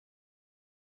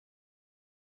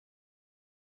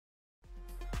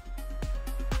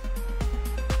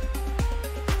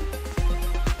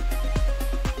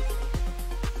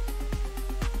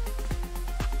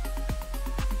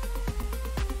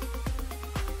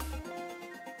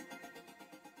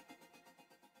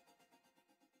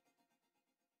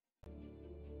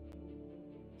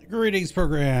Greetings,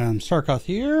 program. Tarkoth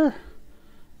here.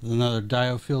 There's another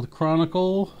Diofield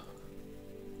Chronicle.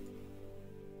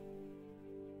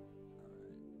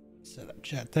 Set up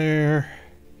chat there.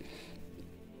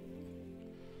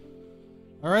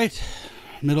 All right,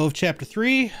 middle of chapter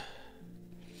 3.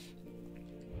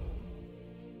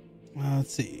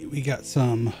 Let's see. We got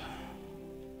some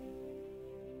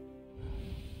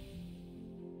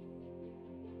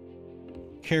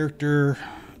character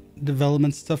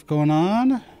development stuff going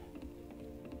on.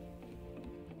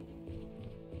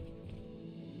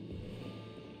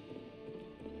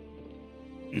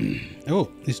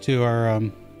 Oh, these two are,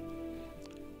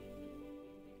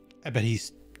 I bet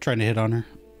he's trying to hit on her.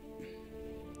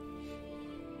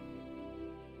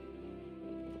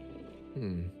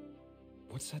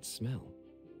 What's that smell?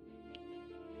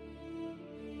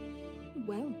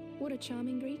 Well, what a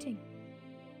charming greeting.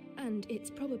 And it's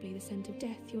probably the scent of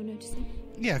death you're noticing.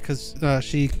 Yeah, because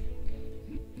she...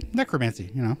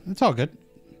 Necromancy, you know. It's all good.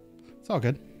 It's all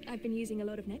good. I've been using a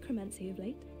lot of necromancy of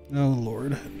late. Oh,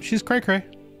 Lord. She's cray-cray.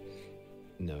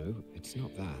 No, it's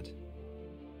not that.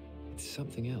 It's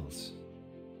something else.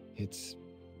 It's...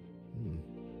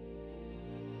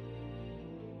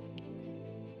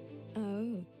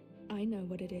 Oh, I know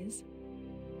what it is.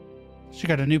 She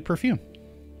got a new perfume.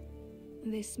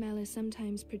 This smell is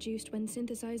sometimes produced when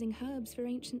synthesizing herbs for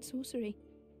ancient sorcery.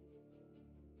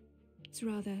 It's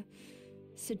rather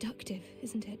seductive,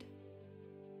 isn't it?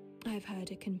 I've heard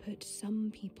it can put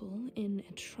some people in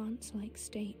a trance-like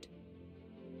state.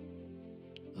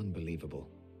 Unbelievable.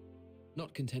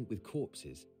 Not content with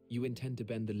corpses, you intend to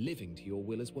bend the living to your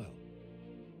will as well.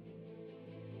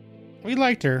 We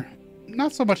liked her.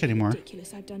 Not so much anymore.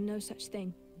 Ridiculous, I've done no such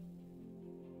thing.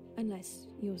 Unless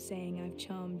you're saying I've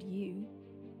charmed you.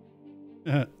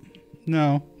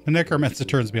 No, the necromancer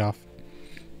turns me off.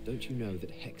 Don't you know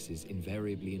that hexes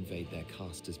invariably invade their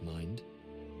caster's mind?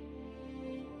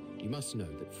 You must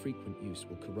know that frequent use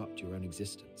will corrupt your own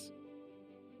existence.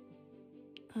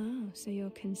 Oh, so you're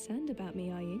concerned about me,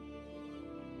 are you?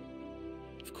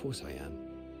 Of course I am.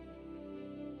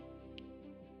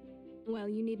 Well,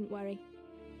 you needn't worry.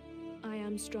 I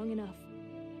am strong enough.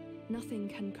 Nothing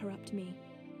can corrupt me.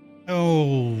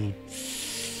 Oh,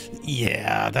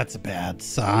 yeah, that's a bad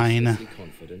sign. Be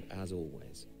confident as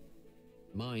always.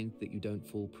 Mind that you don't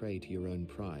fall prey to your own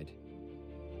pride.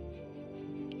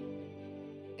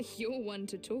 You're one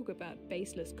to talk about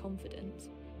baseless confidence.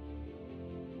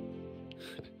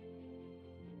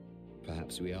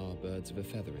 Perhaps we are birds of a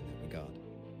feather in that regard.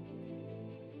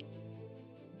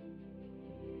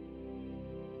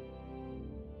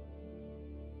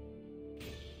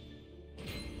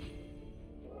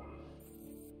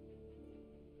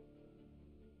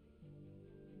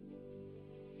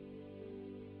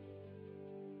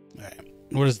 All right.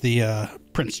 What is the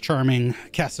Prince Charming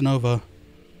Casanova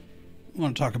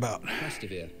want to talk about?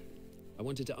 Festivir, I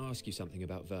wanted to ask you something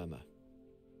about Verma.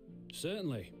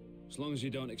 Certainly, as long as you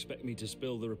don't expect me to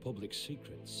spill the Republic's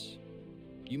secrets.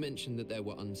 You mentioned that there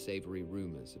were unsavory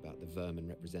rumors about the Vermin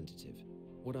representative.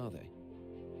 What are they?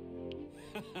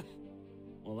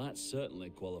 Well, that certainly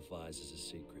qualifies as a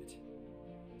secret.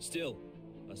 Still,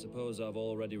 I suppose I've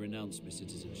already renounced my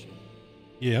citizenship.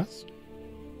 Yes.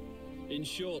 In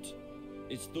short,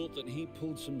 it's thought that he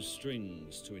pulled some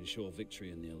strings to ensure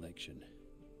victory in the election.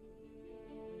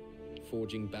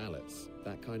 Forging ballots,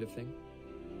 that kind of thing?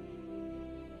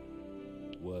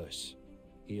 Worse,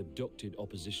 he abducted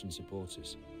opposition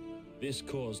supporters. This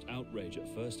caused outrage at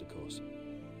first, of course.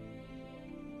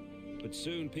 But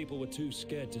soon people were too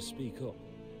scared to speak up.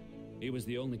 He was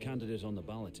the only candidate on the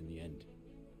ballot in the end.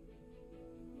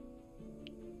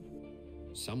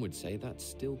 Some would say that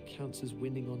still counts as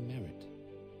winning on merit.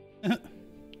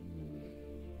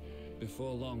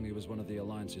 Before long, he was one of the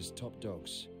Alliance's top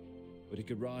dogs, but he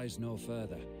could rise no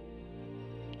further.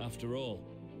 After all,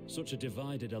 such a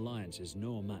divided alliance is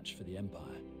no match for the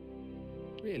Empire.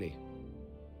 Really?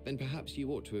 Then perhaps you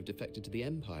ought to have defected to the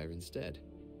Empire instead.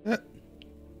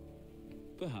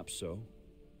 Perhaps so,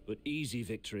 but easy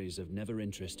victories have never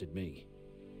interested me.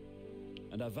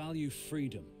 And I value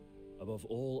freedom above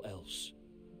all else.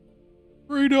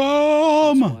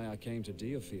 Freedom! That's why I came to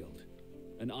Diofield,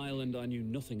 an island I knew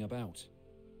nothing about.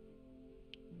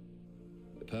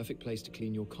 The perfect place to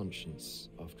clean your conscience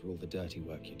after all the dirty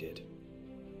work you did.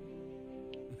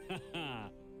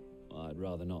 Well, I'd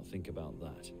rather not think about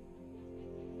that.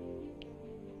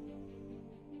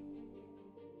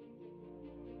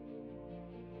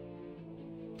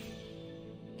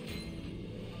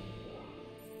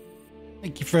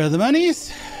 Thank you for the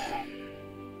monies.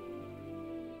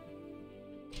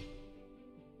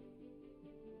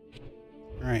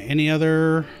 All right, any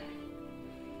other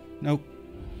Nope.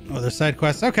 Other side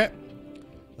quests. Okay.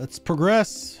 Let's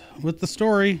progress with the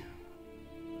story.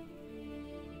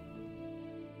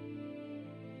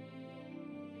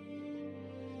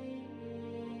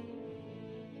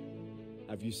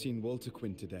 Have you seen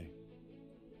Waltaquin today?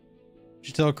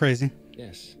 She's still crazy.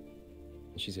 Yes.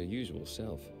 She's her usual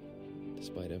self,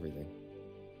 despite everything.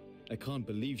 I can't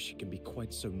believe she can be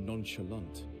quite so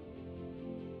nonchalant.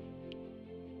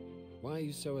 Why are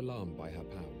you so alarmed by her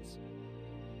powers?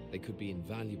 They could be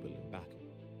invaluable in battle.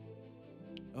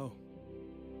 Oh,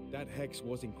 that hex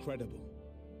was incredible.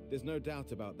 There's no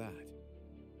doubt about that.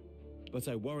 But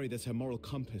I worry that her moral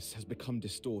compass has become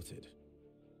distorted.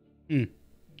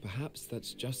 Perhaps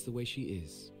that's just the way she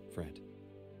is, Fred.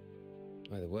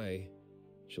 Either way,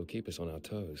 she'll keep us on our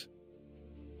toes.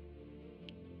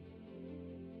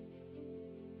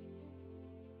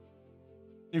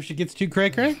 If she gets too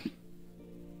cray-cray,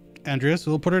 Andreas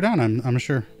will put her down, I'm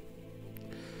sure.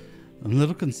 I'm a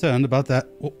little concerned about that,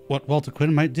 what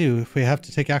Waltaquin might do if we have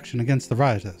to take action against the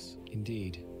rioters.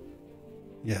 Indeed.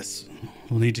 Yes,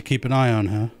 we'll need to keep an eye on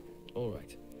her. All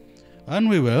right. And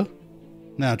we will.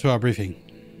 Now to our briefing.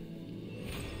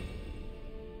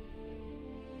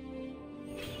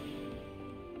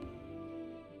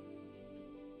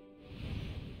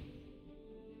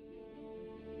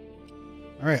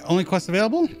 All right, only quests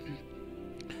available.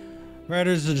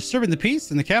 Rioters are disturbing the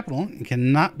peace in the capital and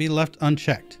cannot be left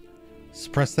unchecked.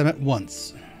 Suppress them at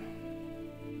once.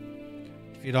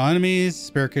 Defeat all enemies.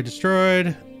 Barricade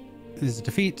destroyed. Is a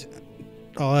defeat.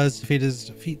 All as defeat is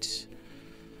defeat.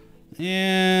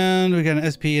 And we got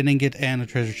an SP, an ingot, and a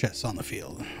treasure chest on the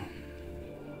field.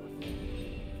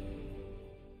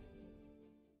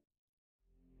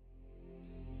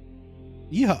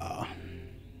 Yeehaw.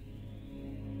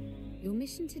 Your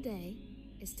mission today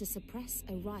is to suppress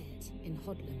a riot in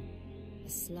Hodlin, a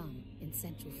slum in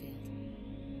Centralfield.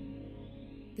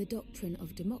 The doctrine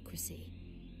of democracy,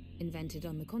 invented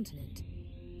on the continent,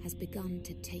 has begun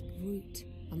to take root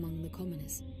among the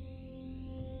commoners.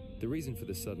 The reason for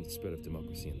the sudden spread of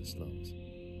democracy in the slums,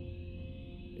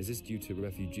 is this due to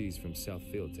refugees from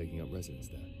Southfield taking up residence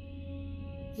there?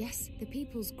 Yes, the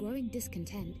people's growing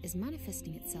discontent is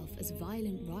manifesting itself as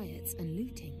violent riots and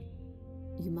looting.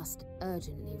 You must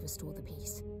urgently restore the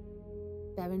peace.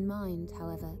 Bear in mind,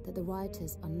 however, that the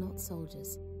rioters are not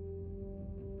soldiers.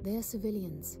 They are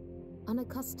civilians,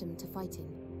 unaccustomed to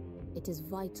fighting. It is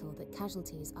vital that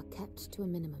casualties are kept to a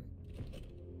minimum.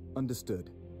 Understood.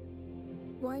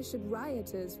 Why should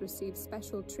rioters receive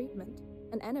special treatment?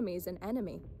 An enemy's an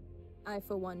enemy. I,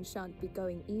 for one, shan't be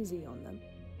going easy on them.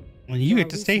 Well, you get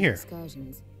to stay here.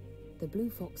 Excursions, the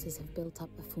Blue Foxes have built up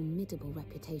a formidable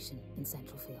reputation in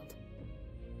Centralfield.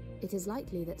 It is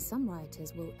likely that some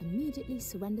rioters will immediately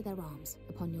surrender their arms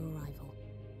upon your arrival.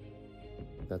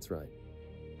 That's right.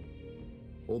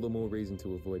 All the more reason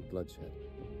to avoid bloodshed.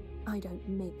 I don't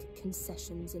make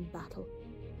concessions in battle.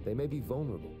 They may be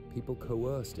vulnerable, people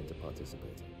coerced into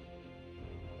participating.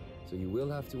 So you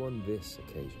will have to on this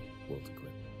occasion,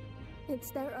 Waltaquin. It's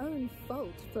their own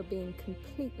fault for being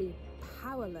completely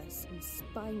powerless and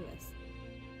spineless.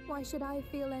 Why should I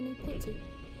feel any pity?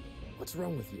 What's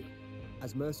wrong with you?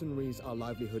 As mercenaries, our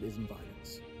livelihood is in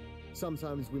violence.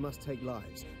 Sometimes we must take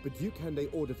lives, but Duke Hende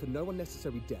ordered for no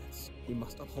unnecessary deaths. We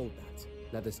must uphold that.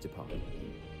 Let us depart.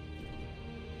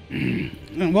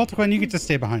 Waltaquin, you get to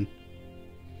stay behind.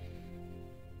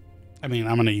 I mean,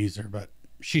 I'm going to use her, but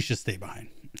she should stay behind.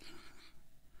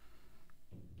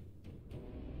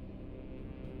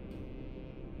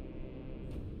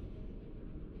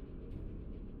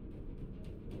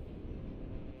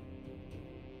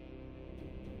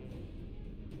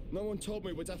 No one told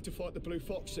me we'd have to fight the Blue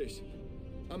Foxes.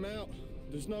 I'm out.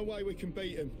 There's no way we can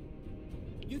beat him.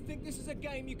 You think this is a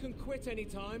game you can quit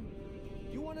anytime?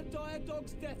 You want to die a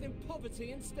dog's death in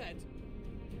poverty instead?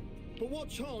 But what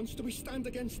chance do we stand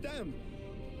against them?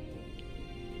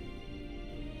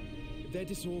 They're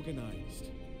disorganized.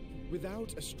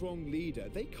 Without a strong leader,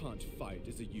 they can't fight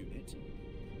as a unit.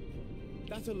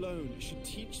 That alone should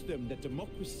teach them that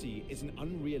democracy is an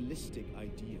unrealistic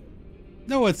ideal.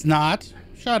 No, it's not.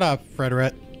 Shut up,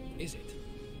 Frederick. Is it?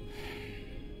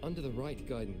 Under the right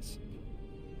guidance,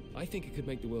 I think it could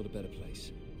make the world a better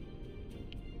place.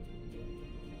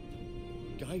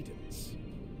 Guidance?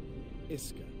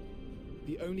 Iska,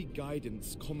 the only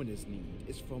guidance commoners need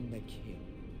is from their king.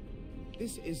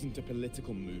 This isn't a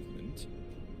political movement.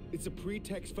 It's a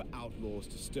pretext for outlaws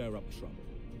to stir up trouble.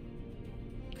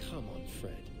 Come on,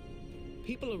 Fred.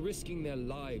 People are risking their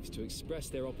lives to express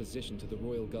their opposition to the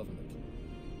royal government.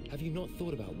 Have you not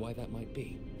thought about why that might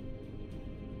be?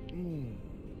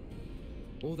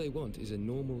 All they want is a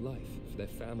normal life for their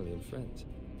family and friends.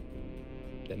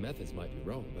 Their methods might be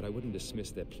wrong, but I wouldn't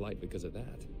dismiss their plight because of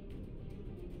that.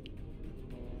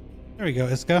 There we go,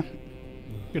 Iska.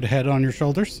 Good head on your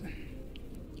shoulders.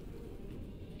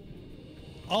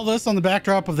 All this on the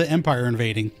backdrop of the Empire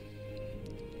invading.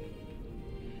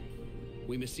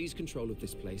 We must seize control of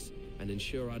this place and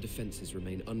ensure our defenses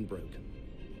remain unbroken.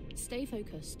 Stay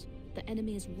focused. The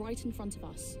enemy is right in front of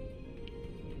us.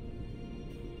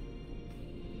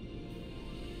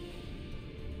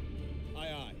 Aye,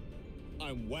 aye.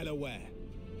 I'm well aware.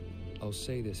 I'll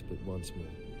say this but once more.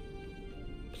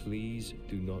 Please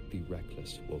do not be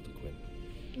reckless, Waltaquin.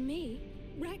 Me?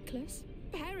 Reckless?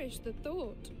 Perish the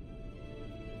thought.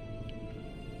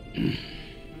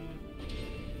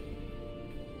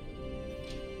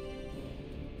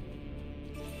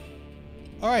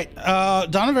 All right,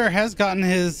 Donovan has gotten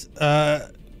his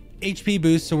HP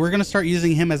boost, so we're going to start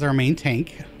using him as our main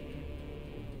tank.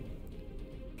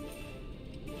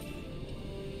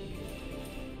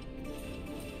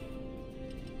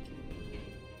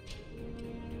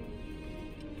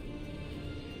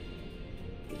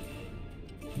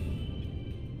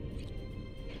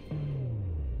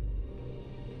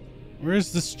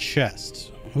 Where's this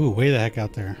chest? Ooh, way the heck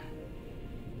out there.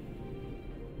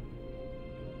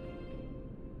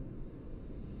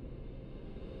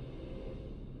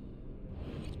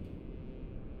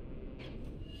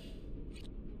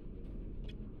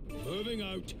 Moving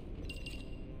out.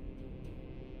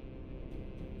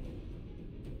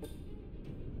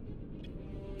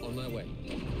 On my way.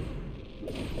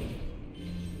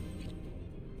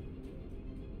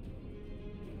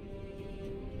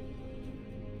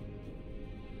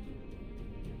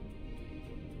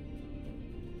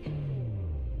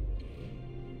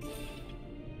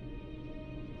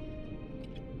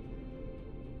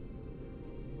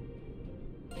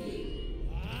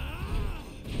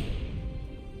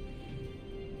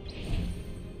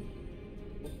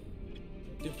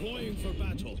 Deploying for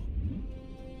battle.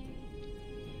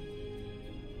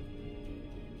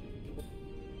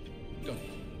 Got it.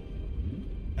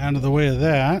 Out of the way of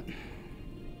that.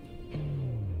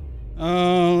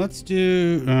 Let's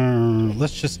do,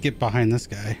 let's just get behind this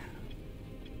guy.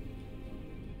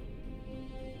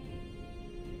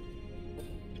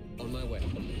 On my way.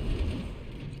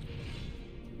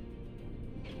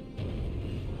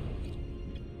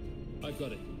 I've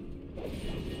got it.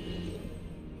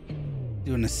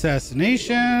 Do an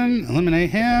assassination, eliminate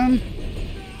him.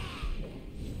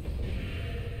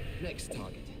 Next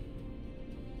target.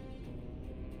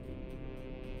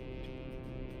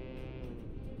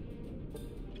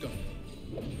 Got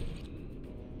it.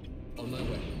 On my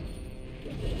way.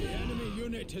 The enemy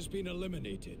unit has been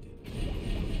eliminated.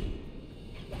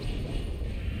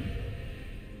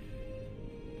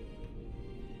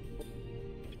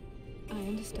 I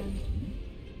understand.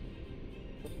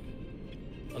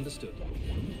 Understood.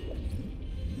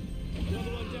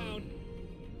 Another one down.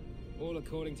 All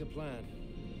according to plan.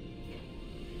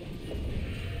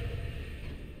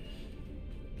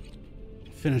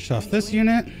 Finish off this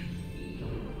unit.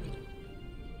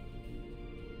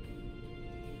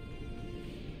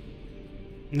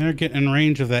 And they're getting in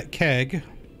range of that keg.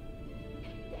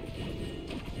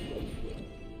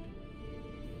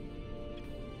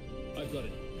 I've got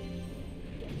it.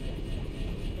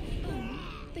 Oh,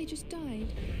 they just died.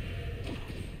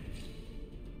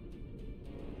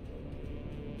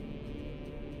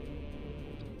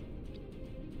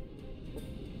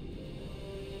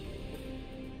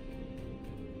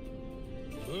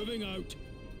 Moving out.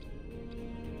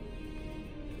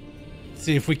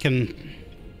 See if we can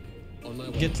On my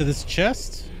way. get to this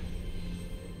chest.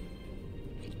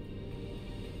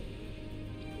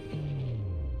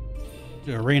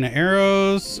 Do a rain of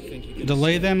arrows.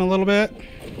 Delay them a little bit.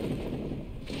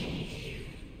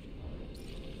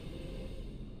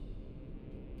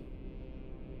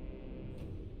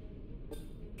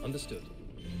 Understood.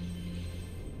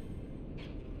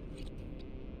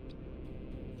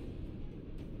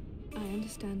 I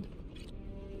understand.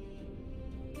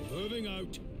 Moving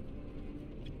out.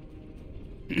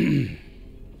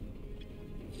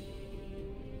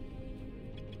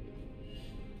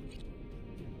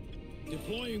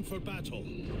 Deploying for battle.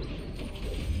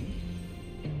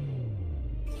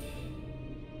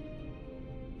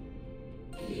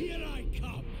 Here I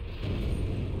come.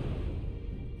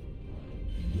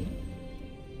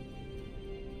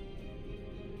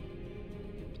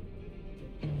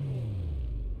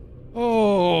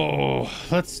 Oh,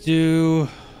 let's do...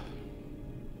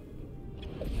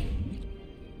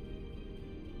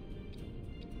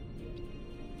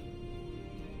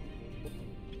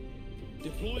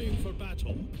 Deploying for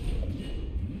battle.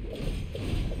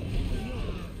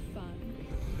 Fun.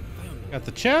 Found Got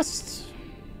the chest.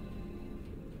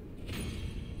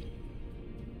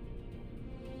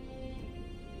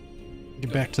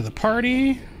 Get back to the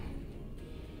party.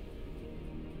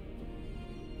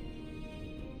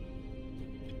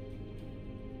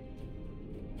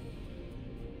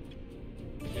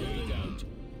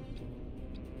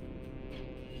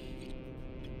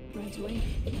 Right away.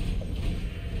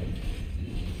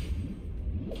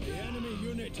 The enemy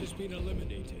unit has been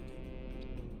eliminated.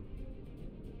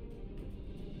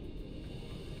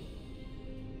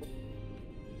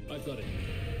 I've got it.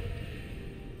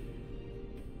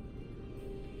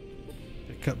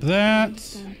 Pick up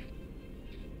that.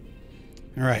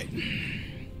 All right.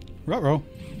 Ruh-roh.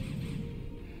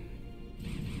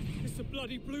 It's the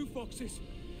bloody blue foxes.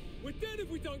 We're dead if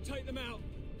we don't take them out.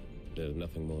 There's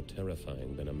nothing more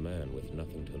terrifying than a man with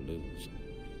nothing to lose.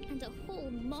 And a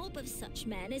whole mob of such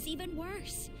men is even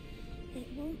worse. It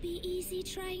won't be easy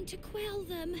trying to quell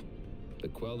them.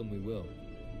 But quell them we will.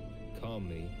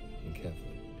 Calmly and carefully.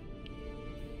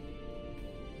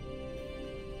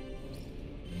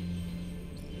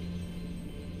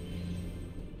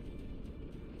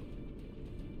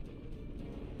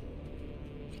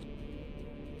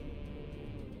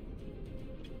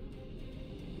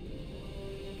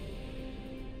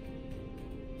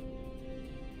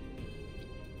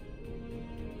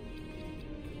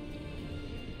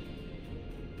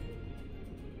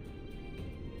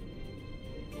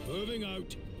 Moving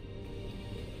out.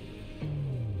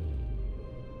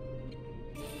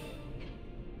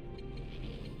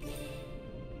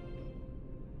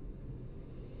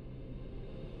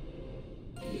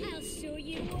 I'll show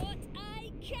you what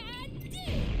I can do.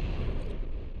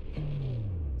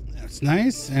 That's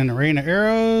nice. And a rain of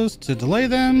arrows to delay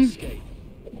them. Escape.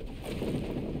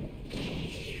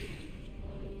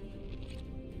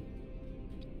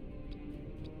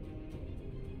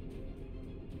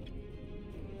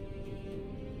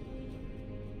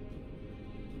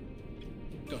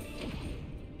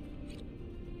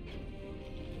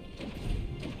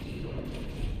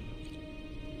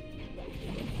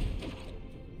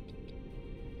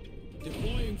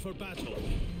 Deploying for battle.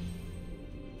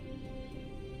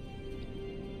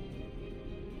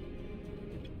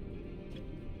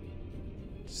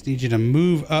 Just need you to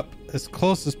move up as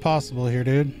close as possible here,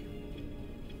 dude.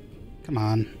 Come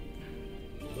on.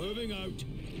 Moving out.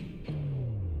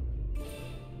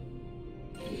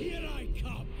 Here I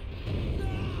come.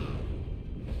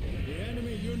 The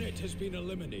enemy unit has been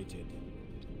eliminated.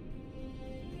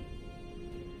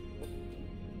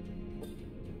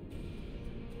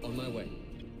 On my way.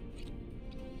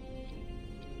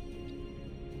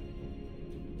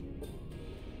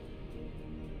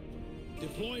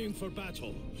 Deploying for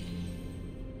battle.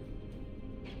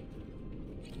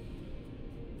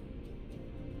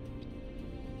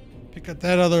 Pick up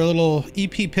that other little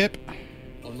EP pip.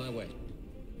 On my way.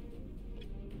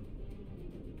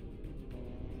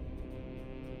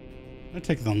 That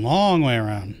takes the long way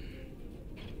around.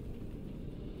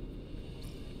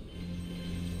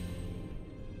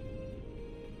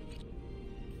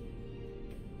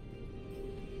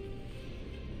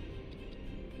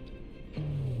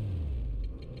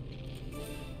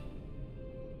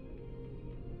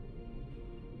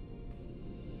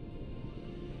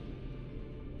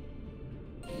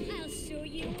 I'll show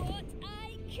you what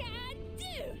I can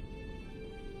do.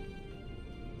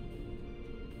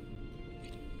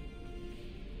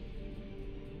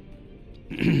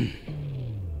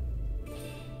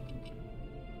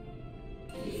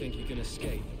 You think you can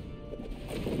escape?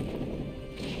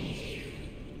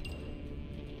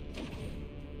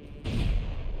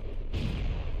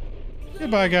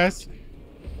 Goodbye, guys.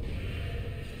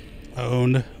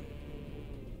 Owned.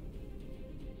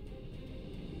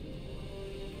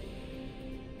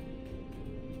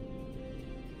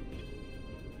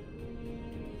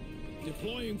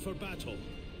 Deploying for battle.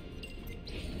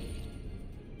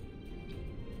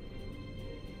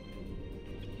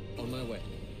 On my way.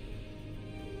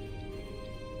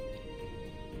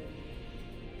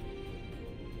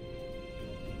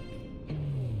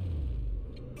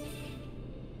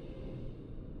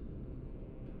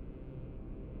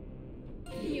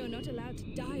 You're not allowed to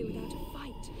die without a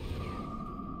fight.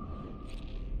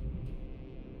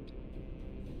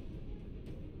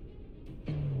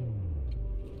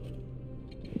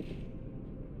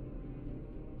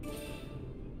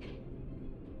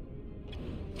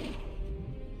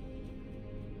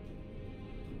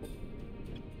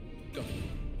 Go.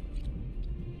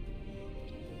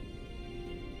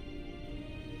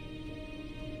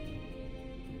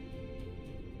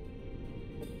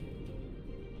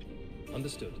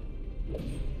 Understood.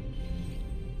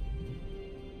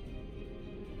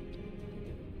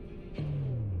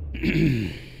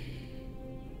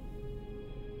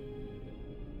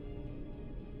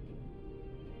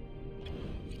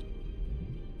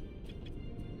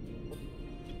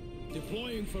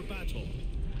 Deploying for battle.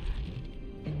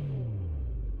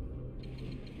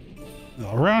 The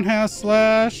roundhouse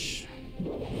slash.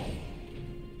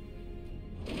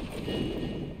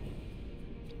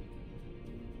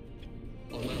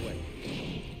 On my way.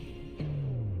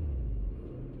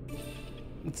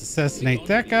 Let's assassinate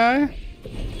that guy.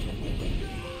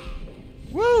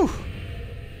 Woo!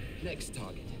 Next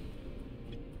target.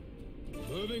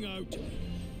 Moving out.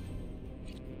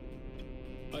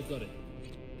 I've got it.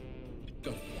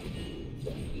 Got it.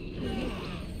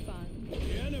 Fun.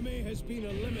 The enemy has been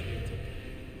eliminated.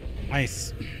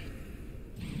 Nice.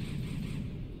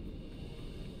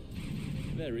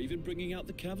 They're even bringing out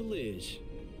the Cavaliers.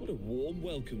 What a warm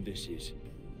welcome this is.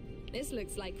 This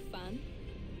looks like fun.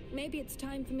 Maybe it's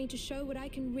time for me to show what I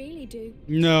can really do.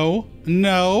 No,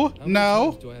 no, How many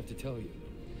no. times do I have to tell you?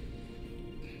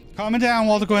 Calm it down,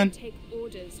 Waltaquin. Take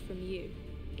orders from you.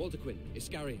 Waltaquin,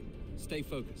 Iscarian, stay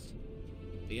focused.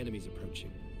 The enemy's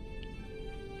approaching.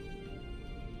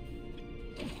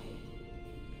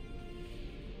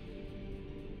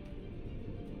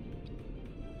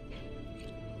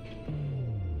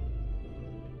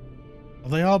 Are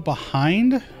they all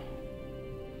behind?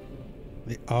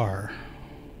 They are.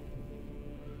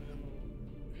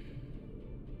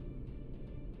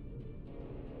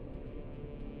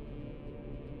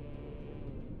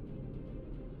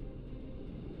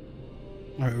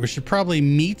 All right, we should probably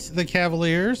meet the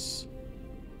Cavaliers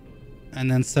and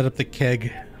then set up the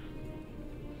keg.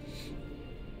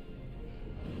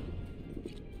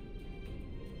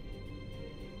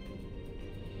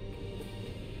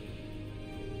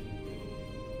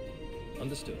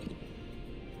 Understood.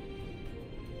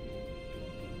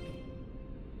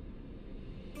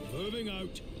 Moving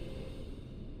out.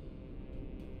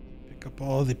 Pick up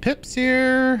all the pips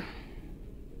here.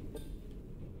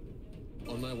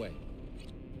 On my way.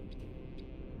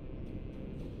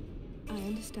 I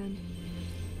understand.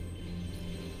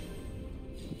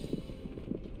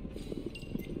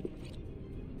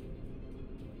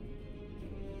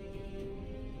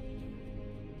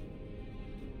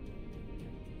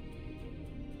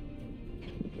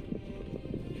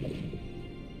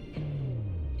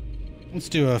 Let's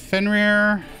do a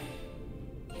Fenrir.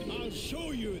 I'll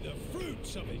show you the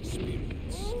fruits of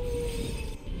experience.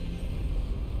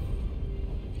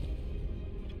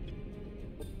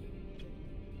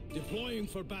 Deploying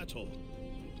for battle.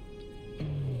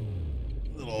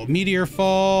 Little meteor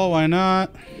fall, why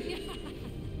not?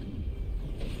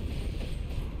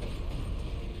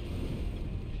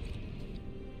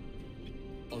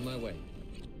 On my way.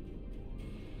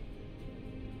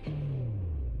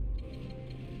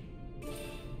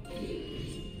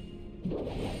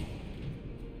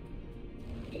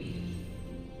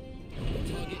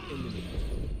 Target eliminated.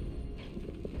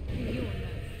 You're no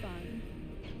fun.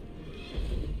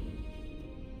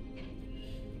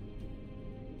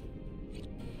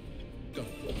 Go.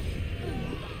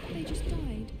 They just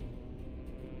died.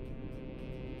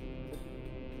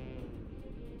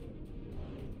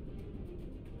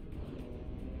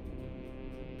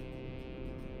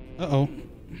 Uh-oh.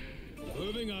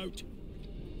 Moving out.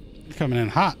 Coming in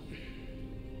hot.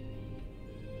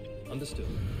 Understood.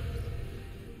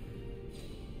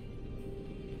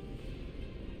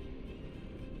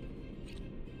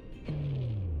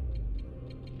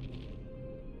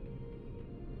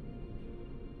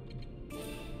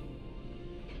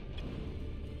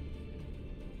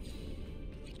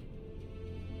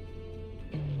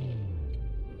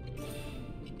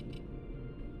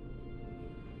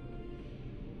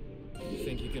 You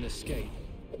think you can escape?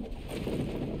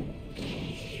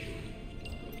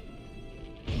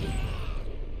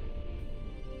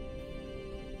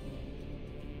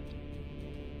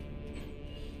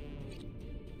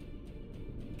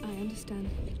 I understand.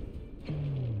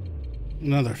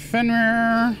 Another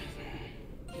Fenrir.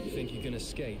 You think you can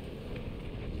escape?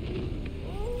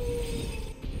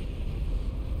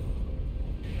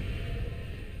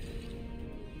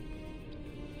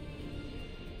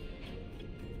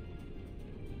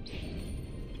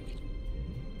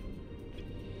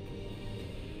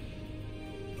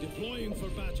 Deploying for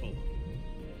battle.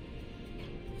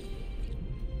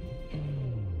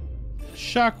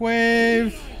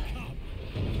 Shockwave.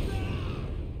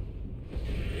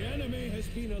 The enemy has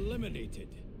been eliminated.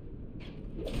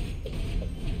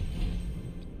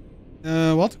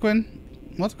 Waltaquin.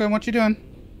 Waltaquin, what you doing?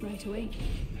 Right away.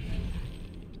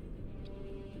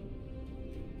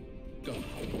 Go.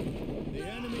 The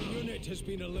enemy unit has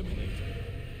been eliminated.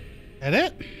 That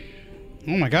it?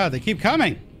 Oh my god, they keep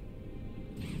coming.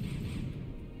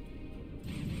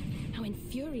 How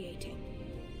infuriating.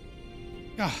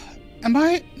 God, am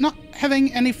I not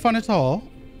having any fun at all?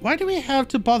 Why do we have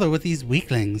to bother with these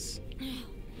weaklings?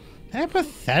 They're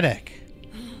pathetic.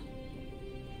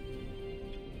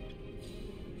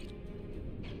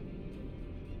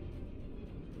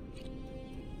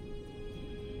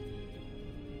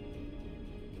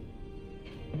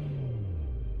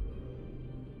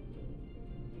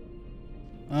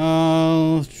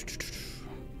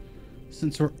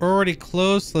 Since we're already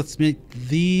close, let's meet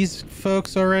these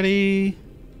folks already.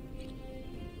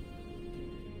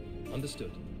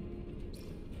 Understood.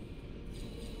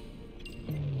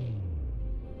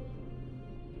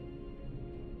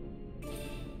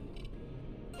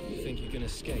 You think you can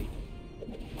escape?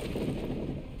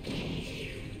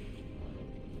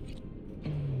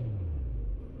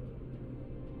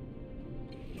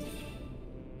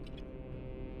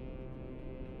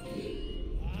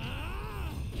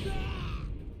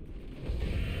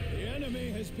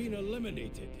 Been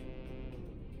eliminated.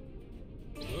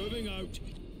 Moving out.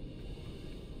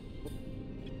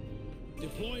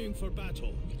 Deploying for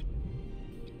battle.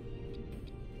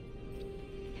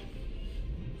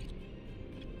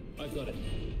 I've got it.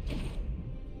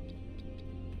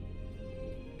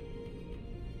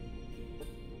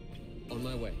 On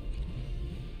my way.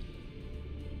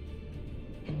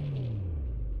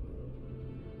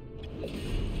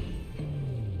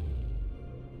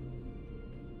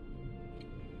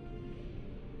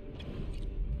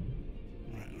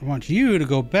 I want you to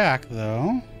go back,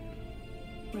 though.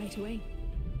 Right away.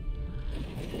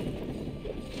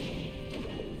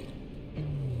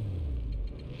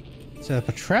 Set up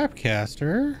a trap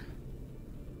caster.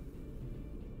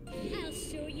 I'll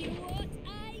show you what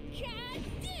I can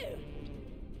do.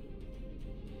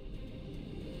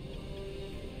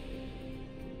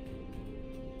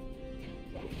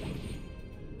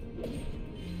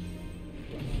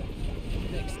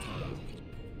 Next time.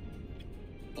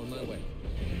 On my way.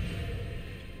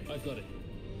 I've got it.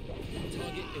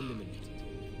 Target eliminated.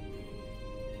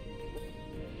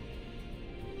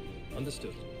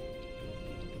 Understood.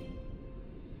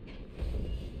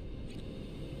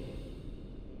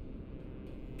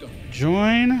 Go.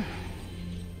 Join.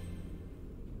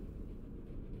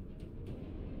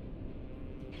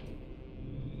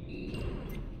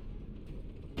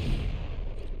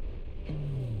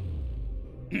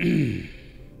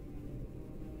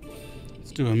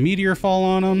 Let's do a meteor fall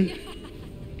on him.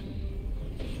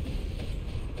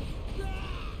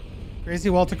 Crazy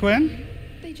Waltaquin?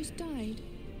 They just died.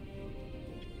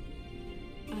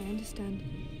 I understand.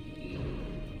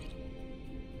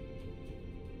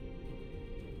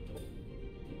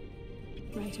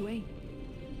 Right away.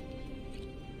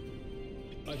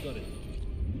 I've got it.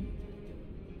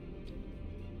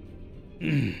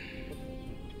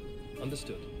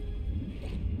 Understood.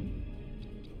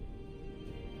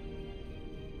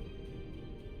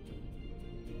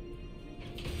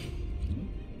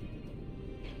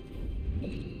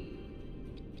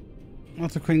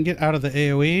 Waltaquin, get out of the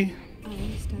AoE. I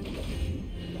understand.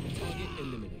 Target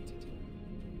eliminated.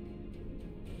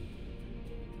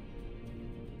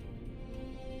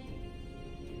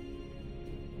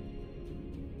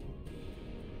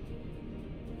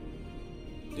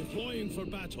 Deploying for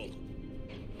battle.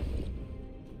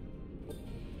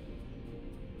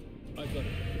 I've got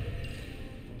it.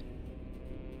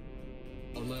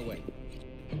 On my way.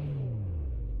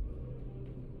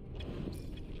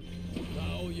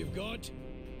 Now you've got.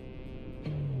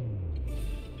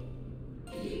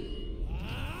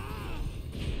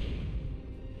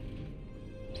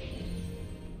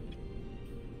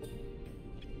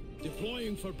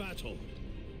 Deploying for battle.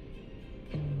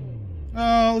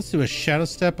 Let's do a shadow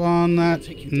step on that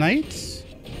knight.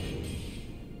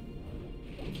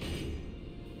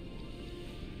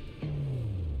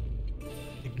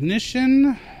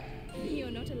 Ignition.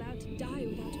 You're not allowed to die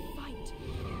without a fight.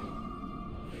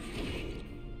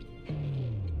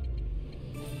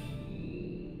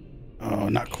 Oh,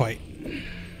 not quite.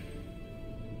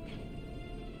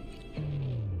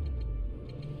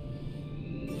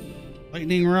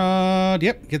 Lightning rod.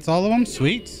 Yep, gets all of them.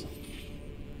 Sweet.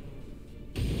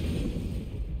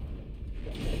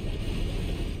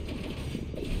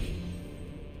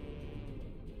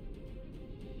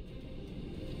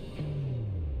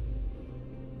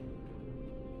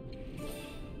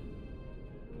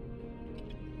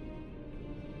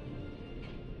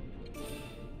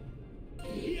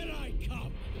 Here I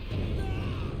come.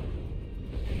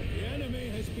 The enemy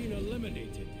has been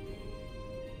eliminated.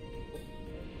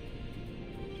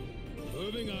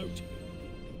 Moving out.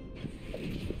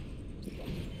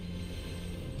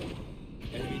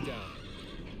 Enemy down.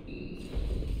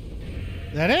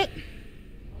 That it?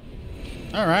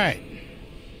 All right.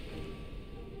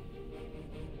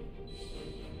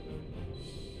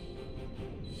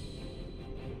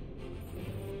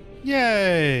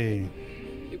 Yay!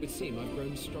 It would seem I've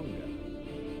grown stronger.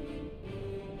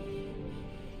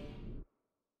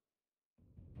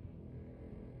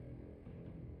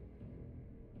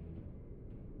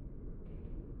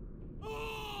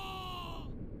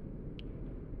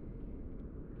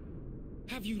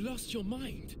 Have you lost your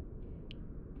mind?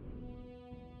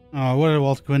 Oh, what did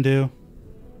Waltaquin do?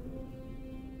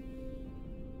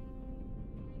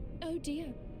 Oh dear.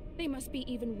 They must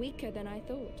be even weaker than I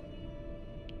thought.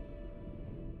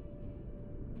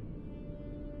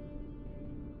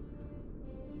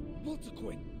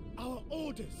 Waltaquin, our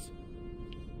orders!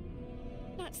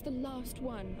 That's the last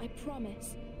one, I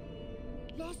promise.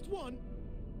 Last one?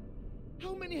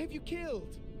 How many have you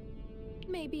killed?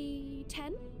 Maybe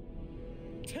 10?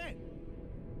 10?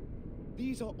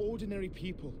 These are ordinary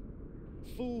people,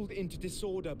 fooled into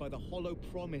disorder by the hollow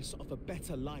promise of a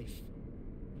better life.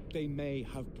 They may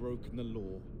have broken the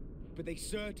law, but they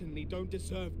certainly don't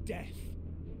deserve death.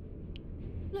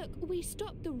 Look, we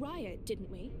stopped the riot, didn't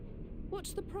we?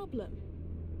 What's the problem?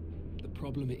 The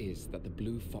problem is that the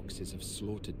Blue Foxes have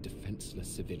slaughtered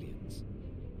defenseless civilians.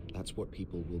 That's what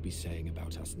people will be saying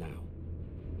about us now.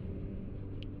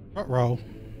 Uh-oh.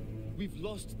 We've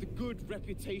lost the good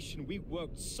reputation we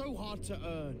worked so hard to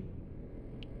earn.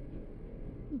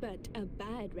 But a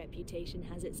bad reputation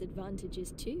has its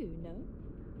advantages too, no?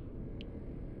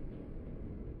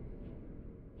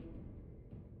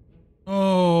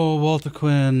 Oh,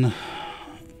 Waltaquin.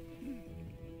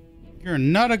 You're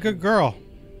not a good girl.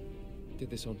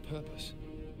 Did this on purpose?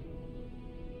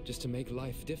 Just to make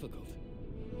life difficult?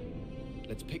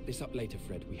 Let's pick this up later,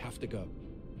 Fred. We have to go.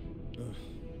 Ugh.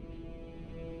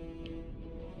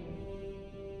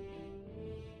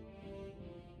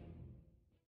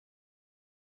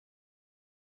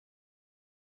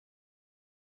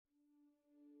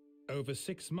 Over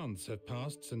 6 months have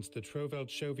passed since the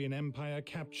Trovelchovian Empire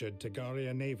captured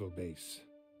Tagaria Naval Base.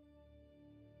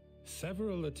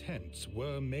 Several attempts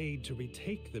were made to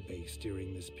retake the base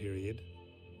during this period,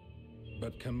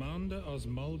 but Commander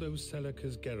Osmaldo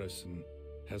Selica's garrison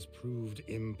has proved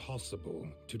impossible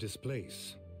to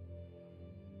displace.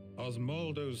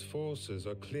 Osmaldo's forces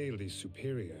are clearly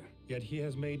superior, yet he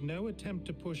has made no attempt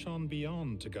to push on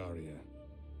beyond Tagaria.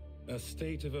 A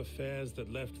state of affairs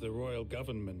that left the royal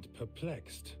government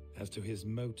perplexed as to his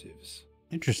motives.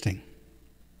 Interesting.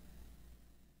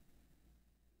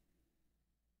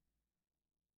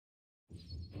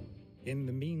 In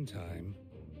the meantime,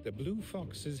 the Blue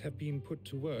Foxes have been put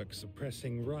to work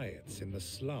suppressing riots in the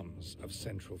slums of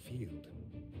Central Field.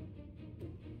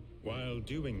 While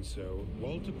doing so,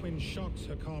 Waltaquin shocks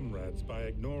her comrades by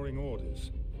ignoring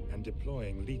orders and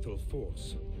deploying lethal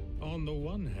force. On the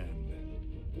one hand,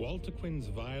 Waltaquin's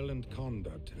violent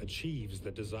conduct achieves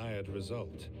the desired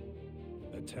result.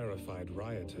 The terrified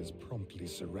rioters promptly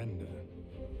surrender.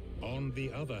 On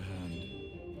the other hand,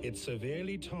 it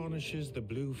severely tarnishes the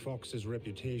Blue Fox's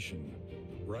reputation,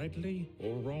 rightly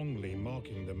or wrongly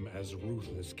mocking them as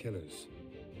ruthless killers.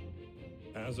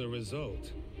 As a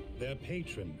result, their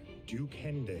patron, Duke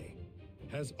Hende,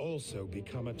 has also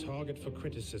become a target for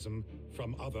criticism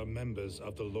from other members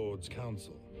of the Lord's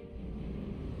Council.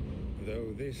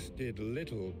 Though this did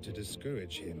little to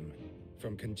discourage him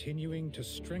from continuing to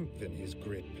strengthen his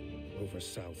grip over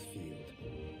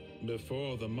Southfield.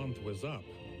 Before the month was up,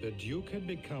 the Duke had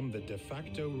become the de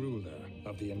facto ruler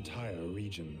of the entire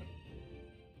region.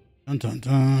 Dun dun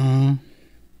dun.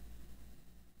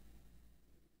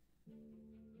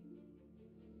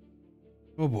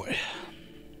 Oh boy.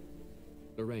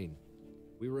 Lorraine,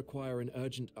 we require an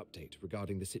urgent update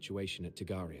regarding the situation at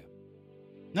Tagaria.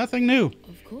 Nothing new.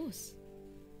 Of course.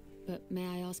 But may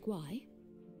I ask why?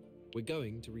 We're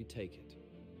going to retake it.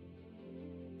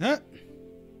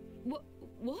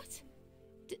 What?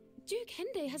 Duke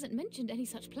Hende hasn't mentioned any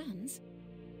such plans.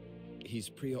 He's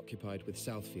preoccupied with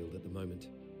Southfield at the moment.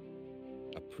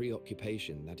 A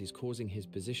preoccupation that is causing his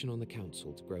position on the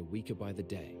council to grow weaker by the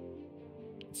day.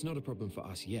 It's not a problem for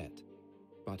us yet,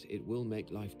 but it will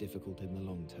make life difficult in the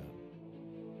long term.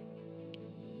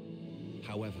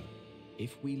 However,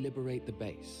 if we liberate the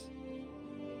base,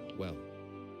 well,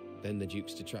 then the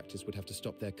Duke's detractors would have to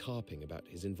stop their carping about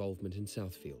his involvement in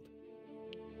Southfield.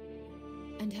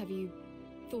 And have you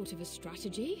thought of a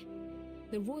strategy?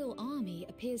 The Royal Army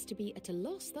appears to be at a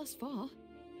loss thus far.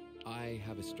 I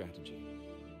have a strategy,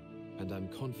 and I'm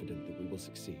confident that we will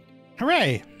succeed.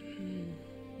 Hooray!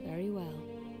 Very well.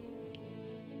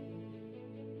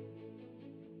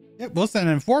 Yep, we'll send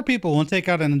in 4 people. We'll take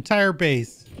out an entire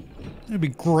base. It'd be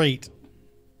great.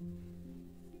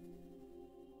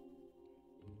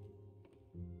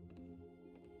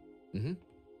 Mm-hmm.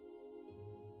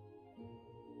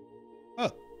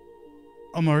 Oh,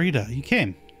 Marita, you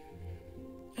came.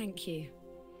 Thank you.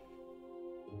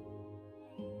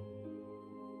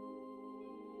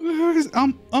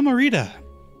 Marita.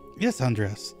 Yes,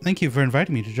 Andreas. Thank you for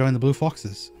inviting me to join the Blue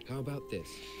Foxes. How about this?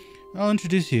 I'll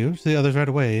introduce you to the others right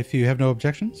away if you have no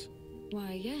objections.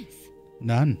 Why, yes.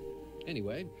 None.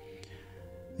 Anyway.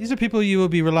 These are people you will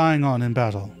be relying on in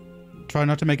battle. Try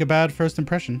not to make a bad first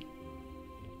impression.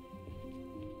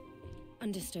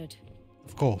 Understood.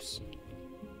 Of course.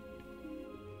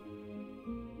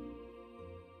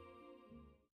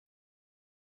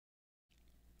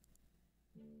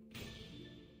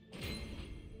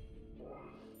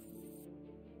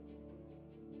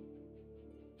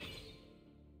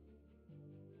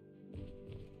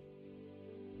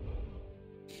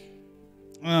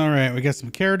 All right, we got some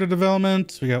character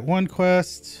development. We got one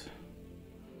quest.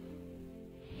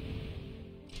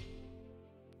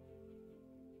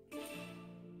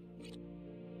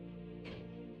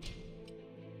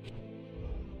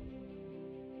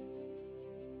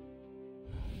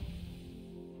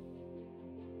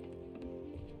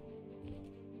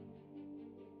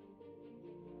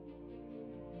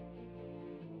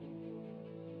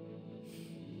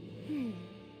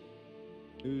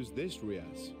 Who's this,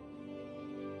 Riaz?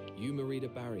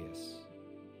 Marita Barrios,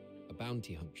 a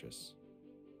bounty huntress.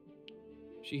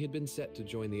 She had been set to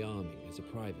join the army as a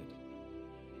private,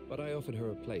 but I offered her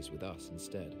a place with us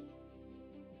instead.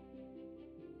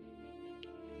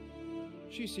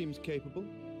 She seems capable.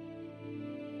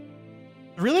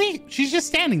 Really? She's just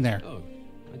standing there. Oh,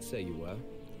 I'd say you were.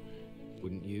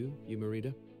 Wouldn't you,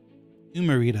 Marita?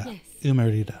 Umarita. Yes.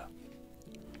 Umarita.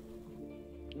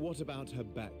 What about her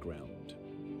background?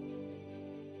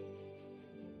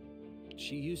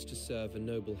 She used to serve a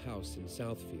noble house in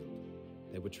Southfield.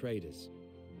 They were traders.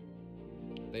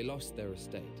 They lost their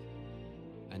estate,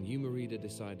 and Umarita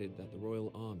decided that the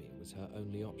Royal Army was her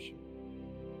only option.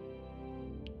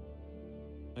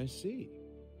 I see.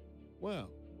 Well,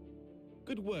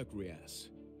 good work, Riaz.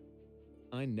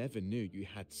 I never knew you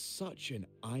had such an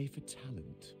eye for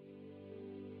talent.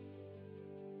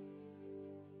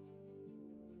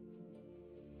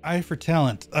 Eye for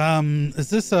talent. Is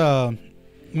this a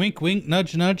wink, wink,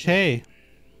 nudge, nudge? Hey.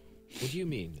 What do you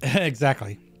mean?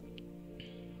 Exactly.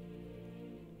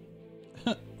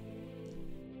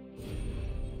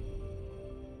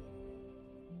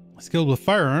 Skilled with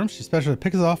firearms, she specially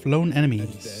picks off lone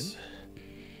enemies.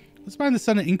 Let's find the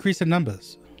sudden increase in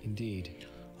numbers. Indeed.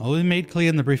 All we made clear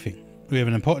in the briefing. We have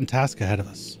an important task ahead of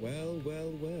us. Well, well,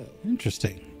 well.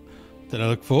 Interesting. Then I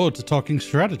look forward to talking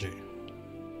strategy.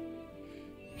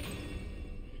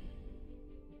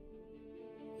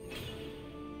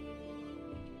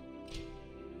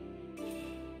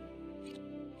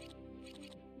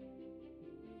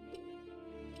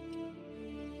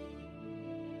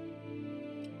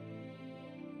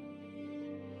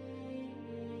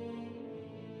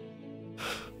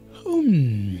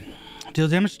 Deal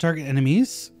damage to target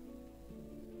enemies.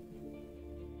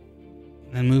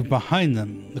 And move behind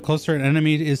them. The closer an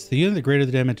enemy is to you, the greater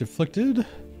the damage inflicted.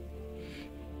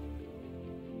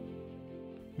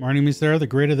 More enemies there, the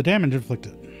greater the damage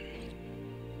inflicted.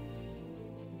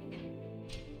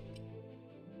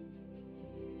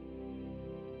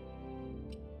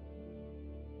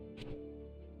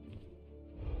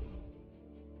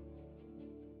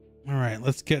 Alright,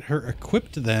 let's get her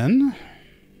equipped then.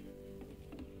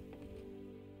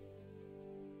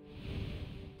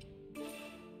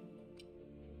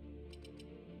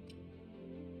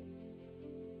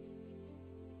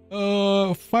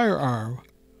 Firearm.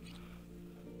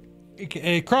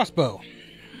 AKA crossbow.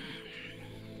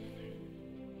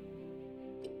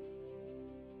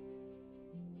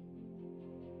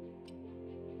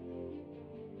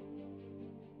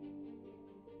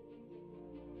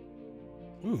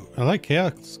 Ooh, I like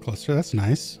Chaos Cluster. That's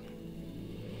nice.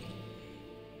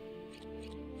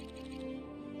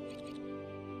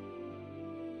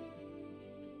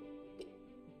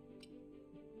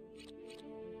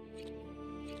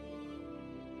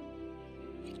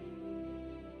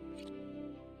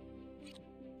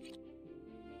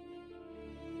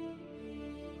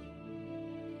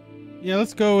 Yeah,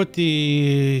 let's go with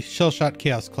the Shell Shot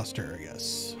Chaos Cluster, I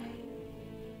guess.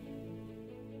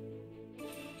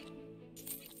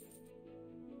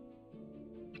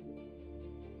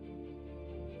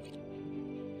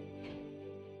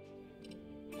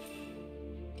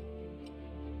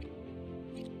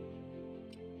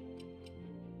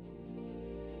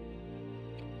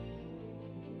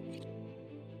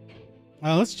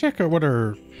 Let's check out what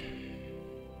her...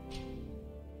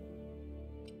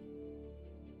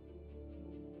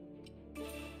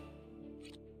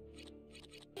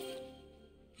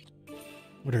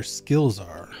 what her skills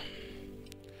are.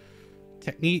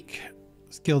 Technique,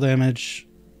 skill damage,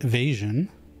 evasion,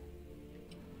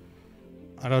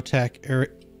 auto attack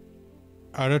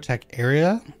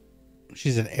area.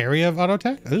 She's an area of auto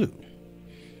attack. Ooh.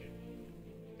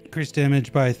 Increase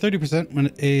damage by 30%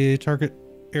 when a target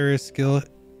area skill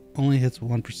only hits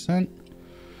 1%.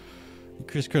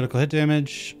 Increase critical hit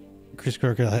damage. Increase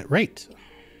critical hit rate.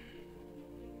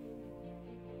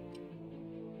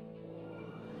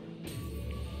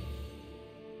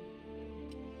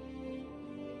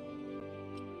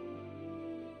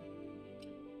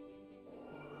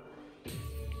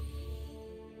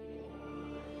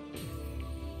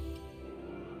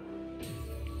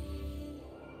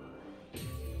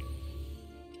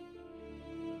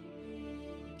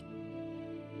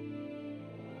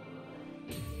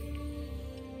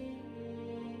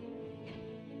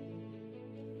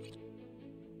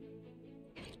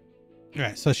 All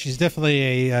right, so she's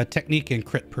definitely a technique and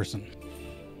crit person.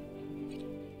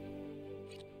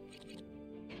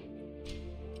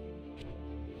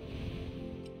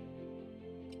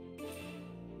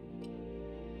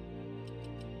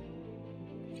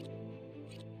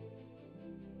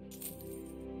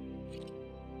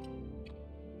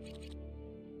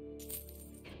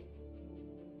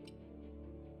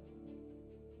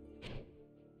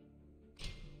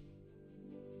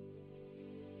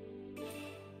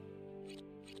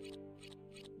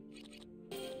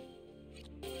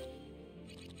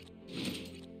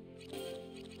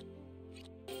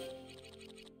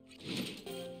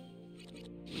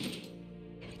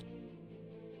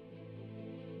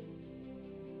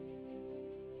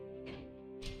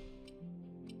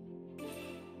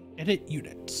 Edit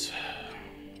units.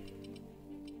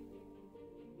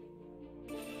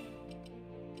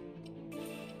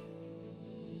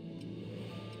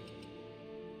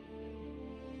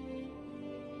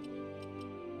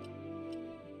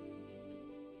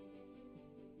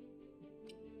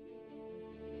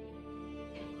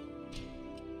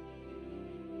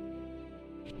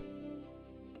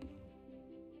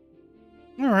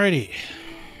 Alrighty.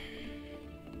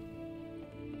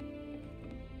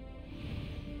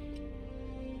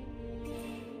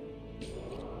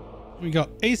 We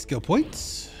got a skill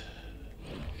points.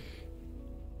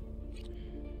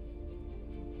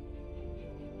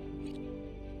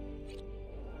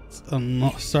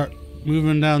 Let's start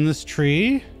moving down this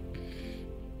tree.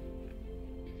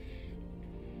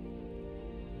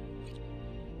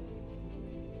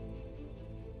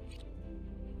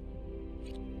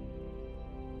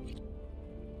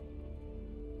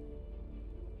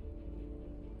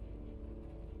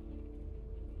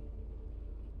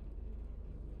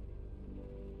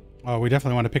 Oh, we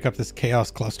definitely want to pick up this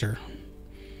chaos cluster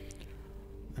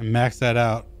and max that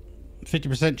out.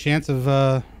 50% chance of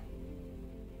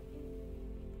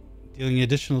dealing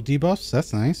additional debuffs.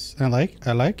 That's nice. I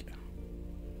like.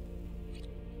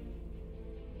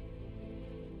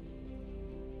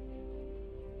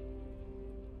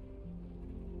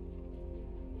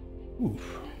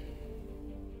 Oof.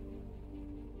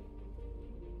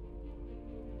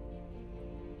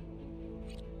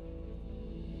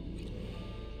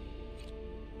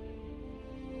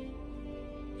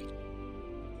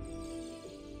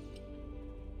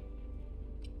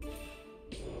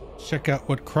 Check out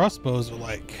what crossbows are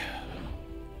like.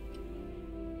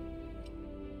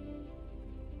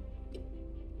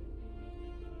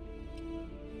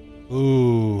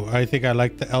 Ooh, I think I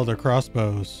like the Elder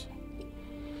crossbows.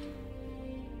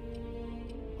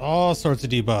 All sorts of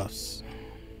debuffs.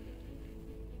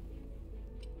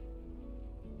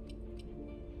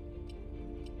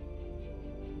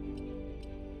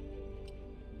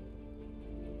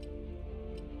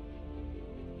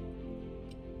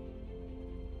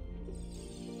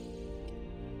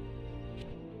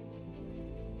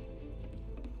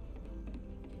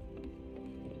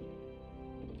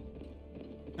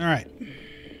 All right.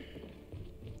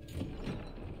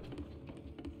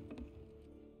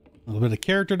 A little bit of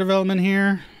character development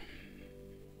here.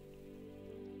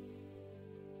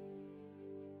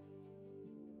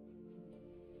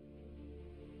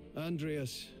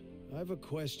 Andreas, I have a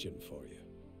question for you.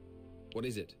 What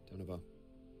is it, Donovan?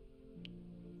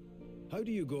 How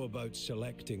do you go about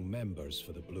selecting members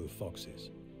for the Blue Foxes?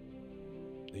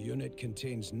 The unit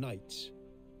contains knights,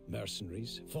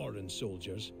 mercenaries, foreign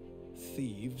soldiers,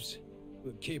 thieves,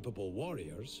 capable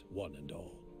warriors, one and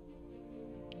all.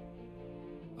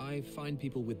 I find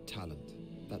people with talent,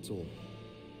 that's all.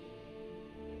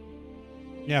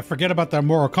 Yeah, forget about that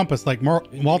moral compass like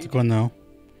Waltaquin, though.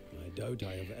 I doubt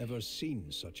I have ever seen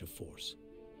such a force.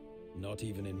 Not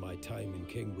even in my time in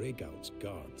King Rhaegal's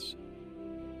guards.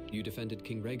 You defended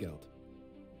King Rhaegal?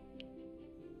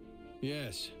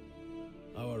 Yes.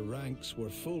 Our ranks were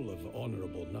full of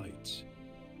honorable knights,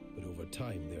 but over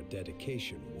time their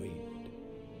dedication waned.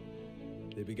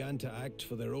 They began to act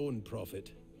for their own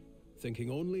profit, thinking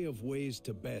only of ways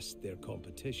to best their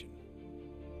competition.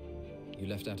 You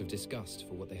left out of disgust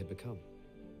for what they had become.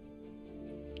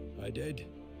 I did.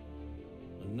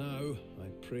 And now I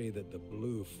pray that the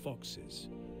Blue Foxes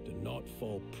do not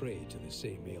fall prey to the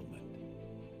same ailment.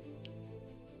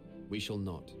 We shall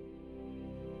not.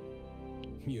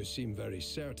 You seem very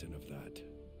certain of that.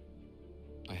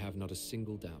 I have not a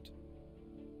single doubt.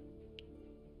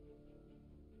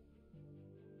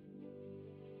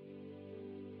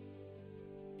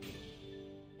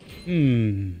 Well,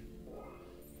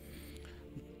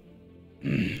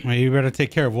 you better take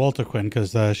care of Waltaquin,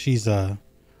 because she's a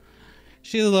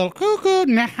little cuckoo.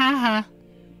 Nah.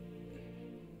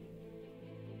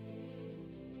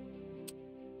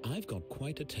 I've got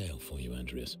quite a tale for you,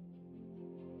 Andreas.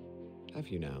 Have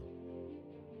you now?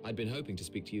 I'd been hoping to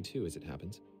speak to you too, as it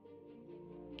happens.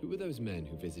 Who were those men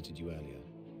who visited you earlier?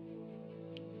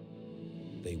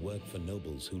 They work for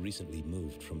nobles who recently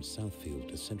moved from Southfield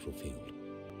to Centralfield.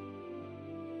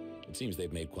 It seems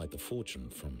they've made quite the fortune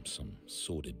from some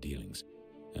sordid dealings,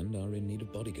 and are in need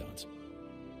of bodyguards.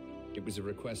 It was a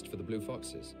request for the Blue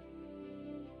Foxes?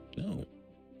 No,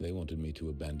 they wanted me to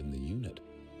abandon the unit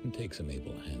and take some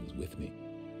able hands with me.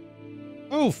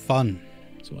 Oh, fun.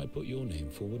 So I put your name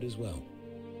forward as well.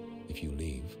 If you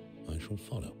leave, I shall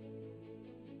follow.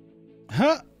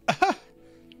 Huh?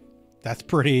 That's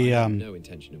pretty, I have no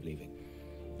intention of leaving.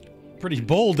 Pretty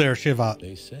bold there, Shiva.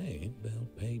 They say they'll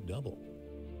pay double.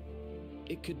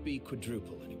 It could be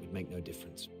quadruple, and it would make no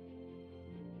difference.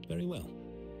 Very well.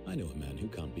 I know a man who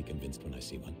can't be convinced when I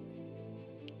see one.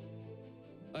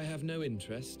 I have no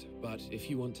interest, but if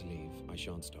you want to leave, I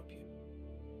shan't stop you.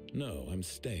 No, I'm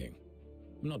staying.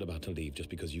 I'm not about to leave just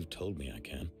because you've told me I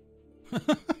can.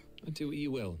 Do what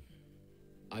you will.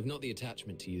 I've not the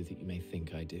attachment to you that you may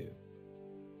think I do.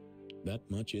 That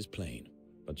much is plain,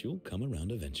 but you'll come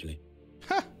around eventually.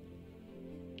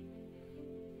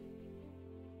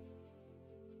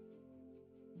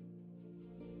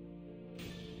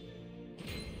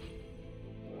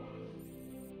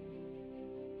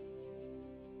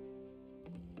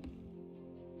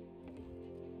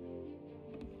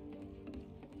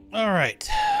 All right.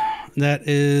 That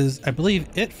is, I believe,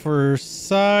 it for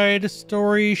side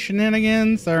story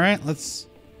shenanigans. All right, let's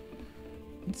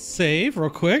save real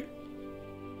quick.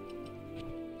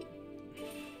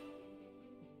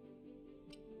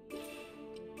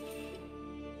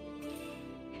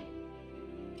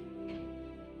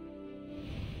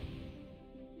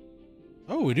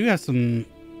 Oh, we do have some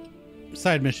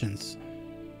side missions.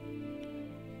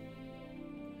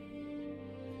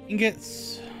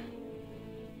 Ingots.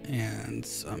 And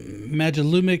some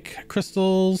Magilumic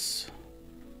crystals.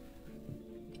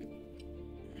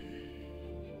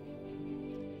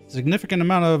 Significant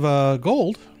amount of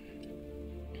gold.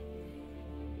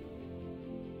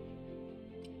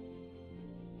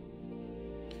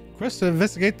 Quest to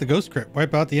investigate the ghost crypt.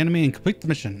 Wipe out the enemy and complete the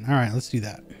mission. Alright, let's do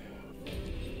that.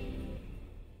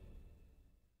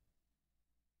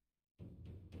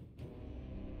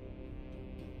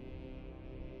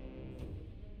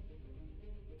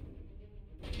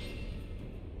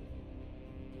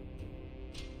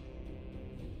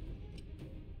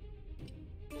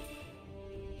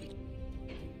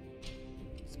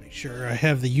 Sure, I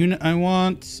have the unit I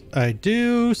want. I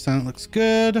do, so it looks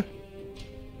good.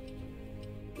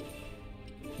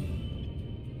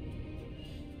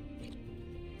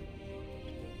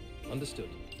 Understood.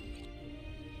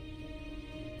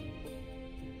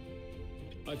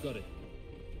 I've got it.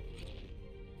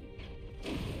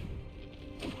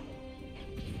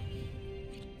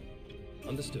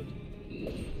 Understood.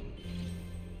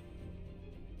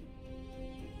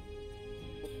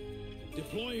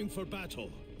 Deploying for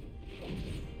battle.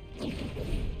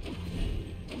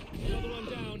 Another one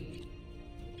down.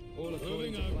 All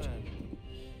according to plan.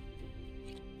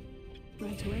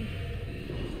 Right away.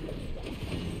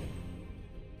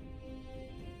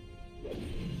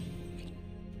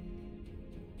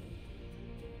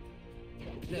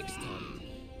 Next time.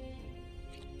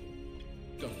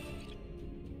 Go.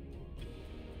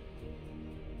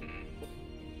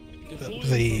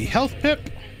 The health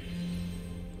pip.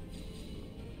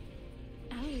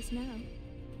 Ours now.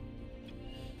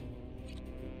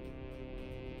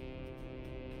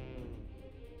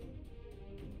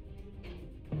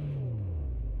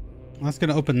 That's going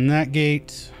to open that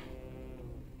gate.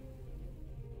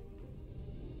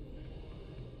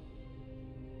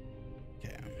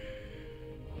 Okay.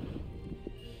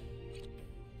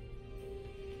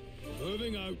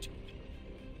 Moving out.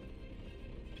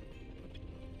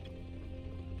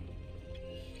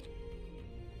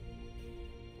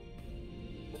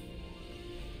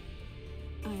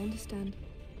 understand.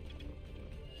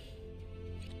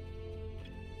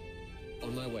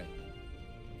 On my way.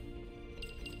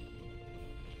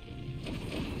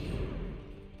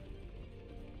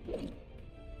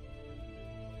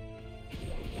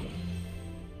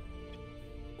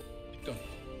 Go.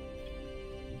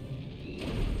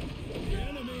 The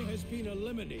enemy has been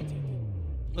eliminated.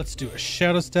 Let's do a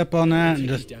shadow step on that and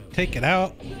just take it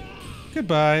out.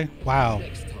 Goodbye. Wow.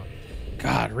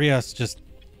 God, Rios just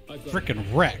freaking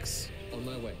wrecks. On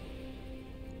my way.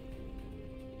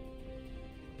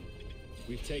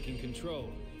 We've taken control.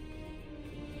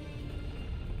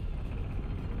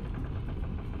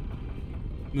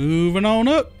 Moving on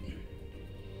up.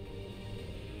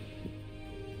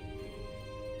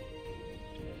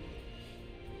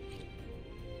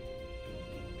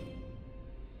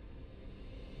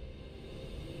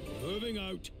 Moving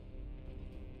out.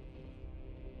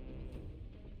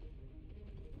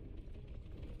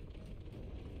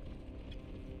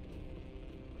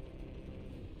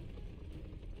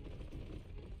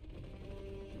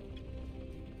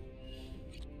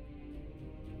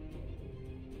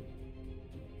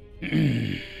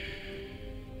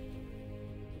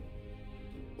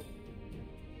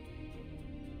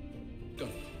 Go.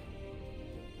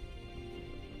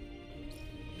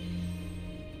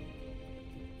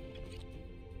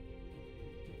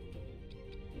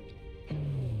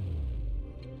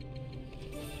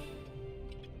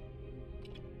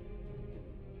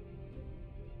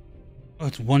 Oh,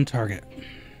 it's one target.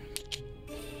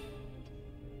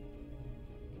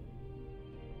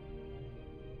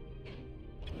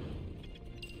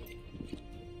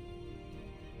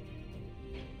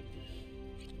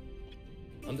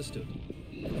 Understood.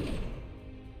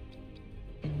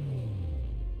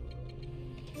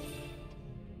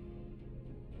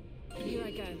 Here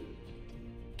I go.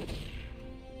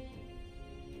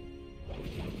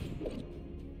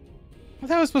 I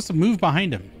thought I was supposed to move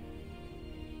behind him.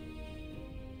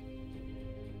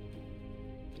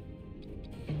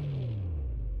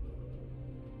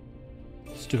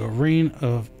 Let's do a rain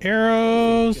of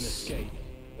arrows.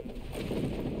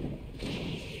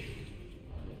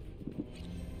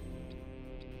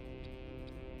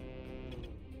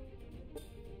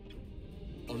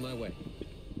 On my way.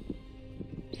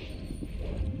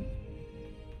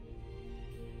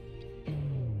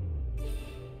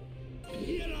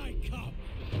 Here I come.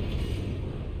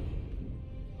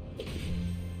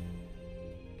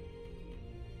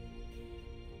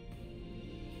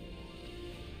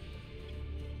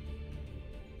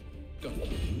 Go.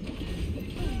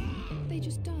 They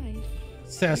just died.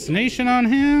 Assassination on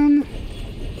him.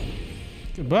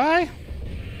 Goodbye.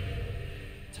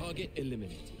 Target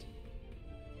eliminated.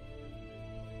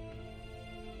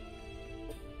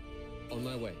 On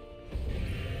my way.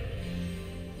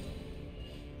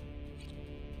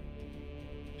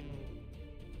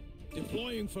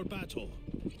 Deploying for battle.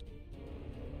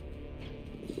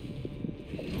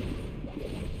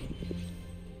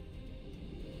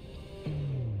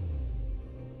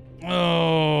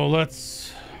 Oh,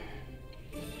 let's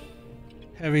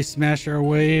heavy smash our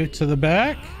way to the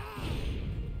back.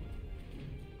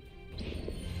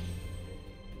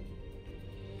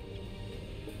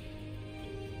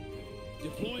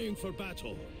 Deploying for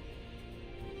battle.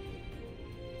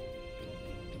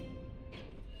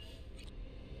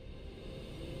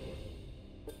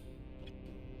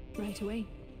 Right away.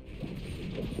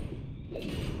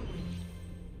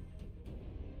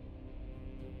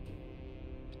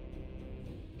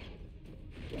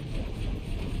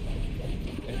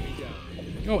 Enemy down.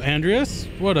 Oh, Andreas,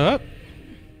 what up?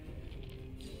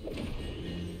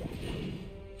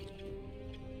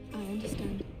 I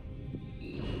understand.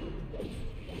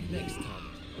 Next time.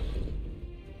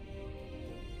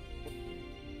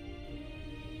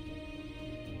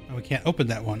 Oh, we can't open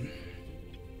that one.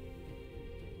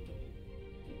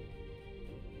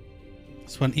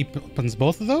 This one opens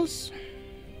both of those?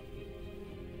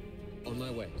 On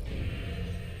my way.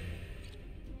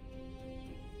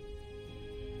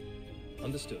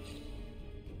 Understood.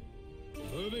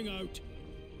 Moving out.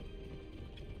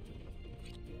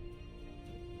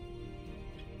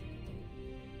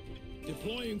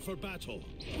 Deploying for battle.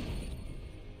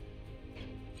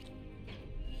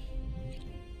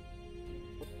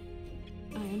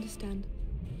 I understand.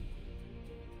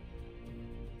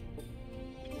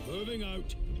 Moving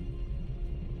out.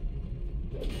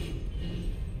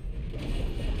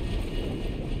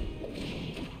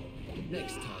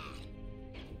 Next time.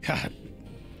 God.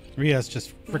 Rios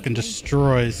just freaking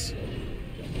destroys.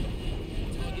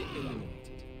 Target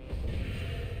eliminated.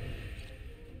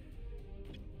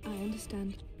 I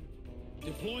understand.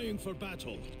 Deploying for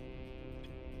battle.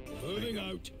 Moving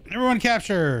out. Everyone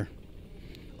capture.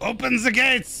 Opens the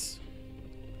gates.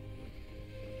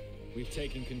 We've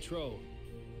taken control.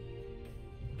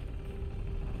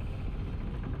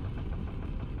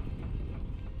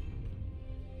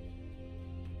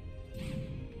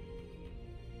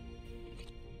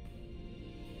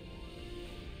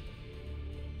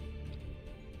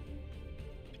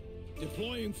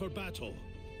 Deploying for battle.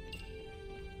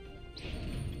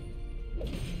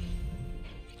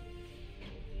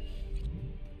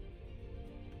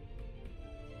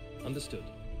 Understood.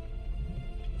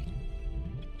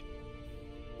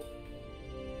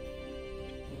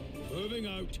 Moving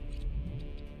out.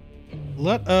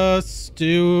 Let us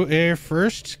do a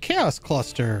first chaos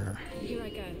cluster. Here I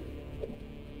go.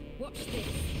 Watch this.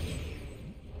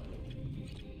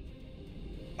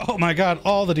 Oh my god,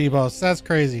 all the debuffs. That's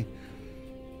crazy.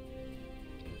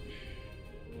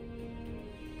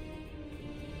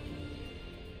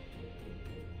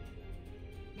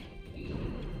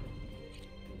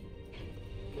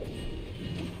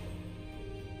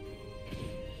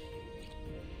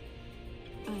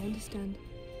 I understand.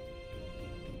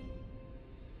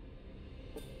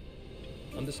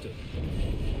 Understood.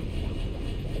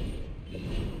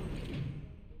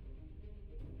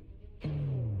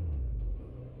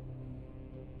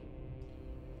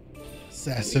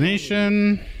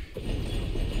 Assassination.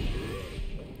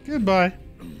 Goodbye.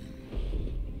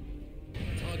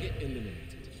 Target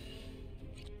eliminated.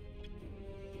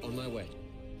 On my way.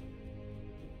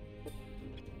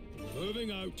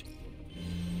 Moving out.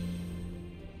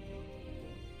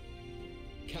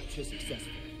 Capture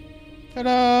successful.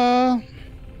 Ta-da!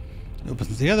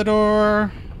 Opens the other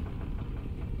door.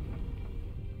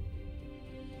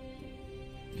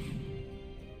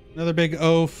 Another big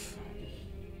oaf.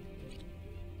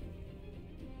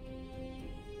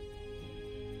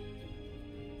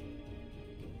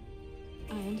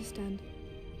 I understand.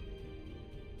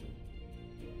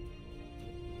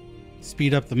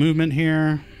 Speed up the movement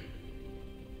here.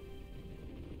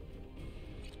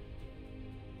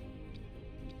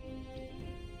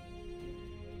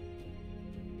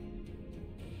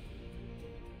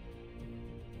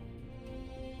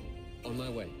 On my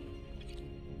way.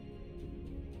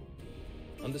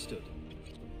 Understood.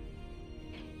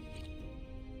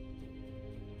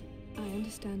 I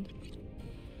understand.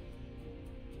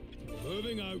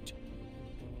 Moving out.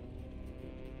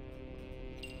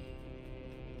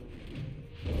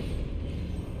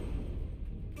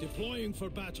 Deploying for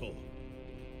battle.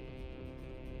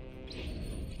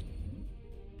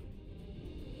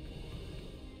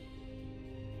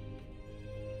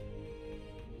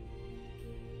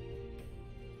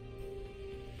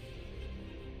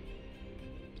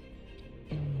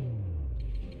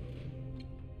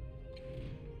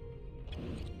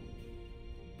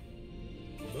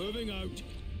 Moving out.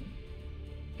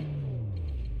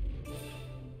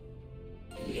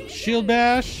 Shield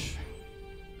bash.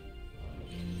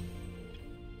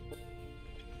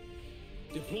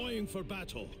 Deploying for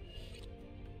battle.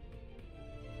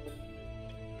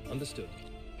 Understood.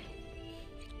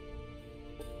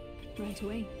 Right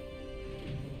away.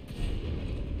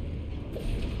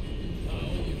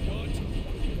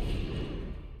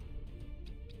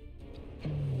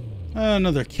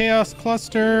 Another chaos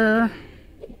cluster.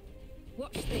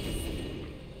 Watch this.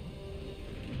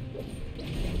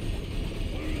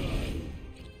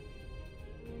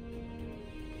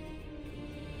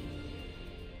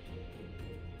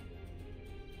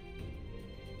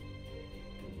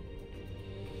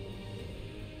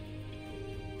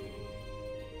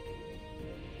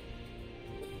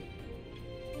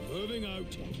 Moving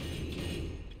out.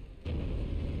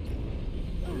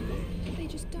 Oh, they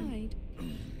just died.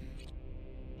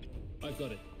 I've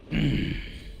got it.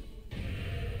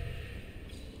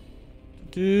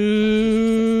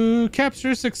 Do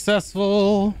capture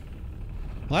successful.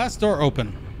 Last door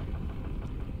open.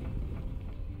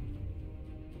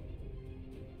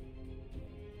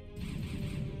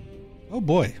 Oh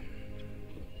boy.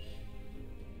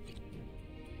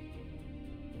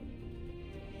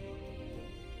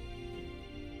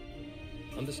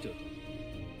 Understood.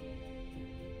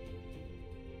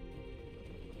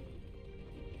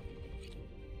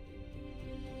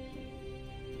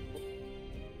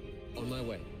 On my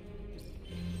way.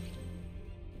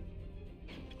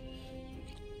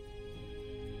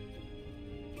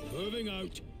 Moving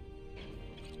out.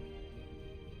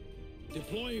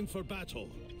 Deploying for battle.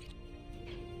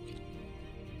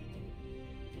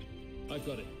 I've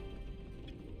got it.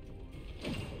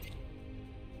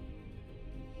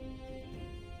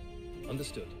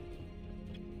 Understood.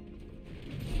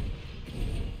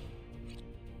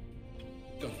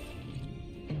 Go.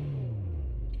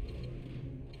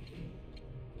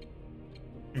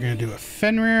 We're gonna do a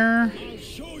Fenrir. I'll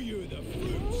show you the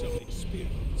fruits of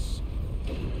experience.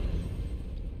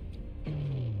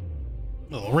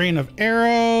 Little rain of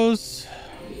arrows.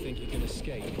 You think you can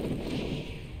escape?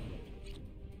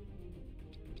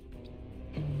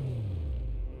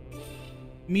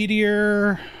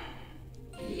 Meteor.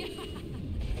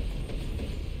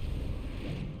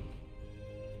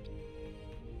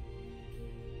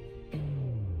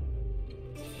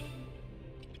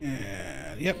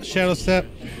 Yep, shadow step.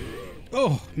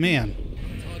 Oh man.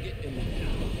 Target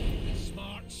in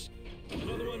smarts.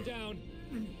 Another one down.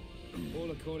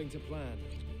 All according to plan.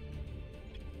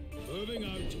 Moving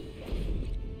out.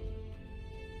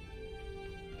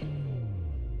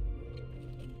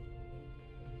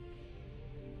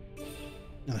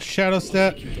 Now shadow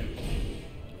step.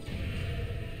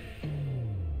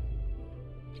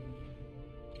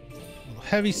 Little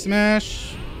heavy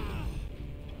smash.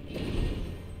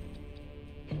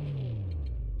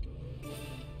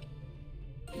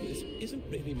 This isn't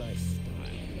really my style.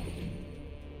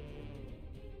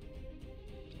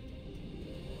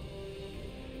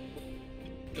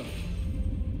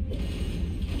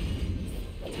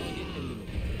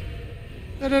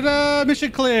 Da-da-da!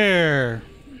 Mission clear!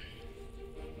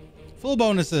 Full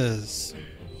bonuses.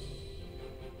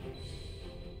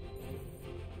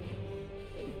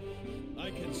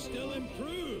 I can still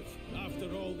improve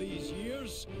after all these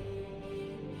years.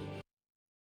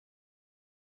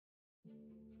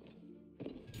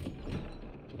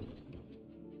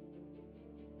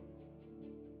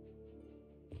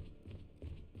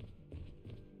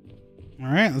 All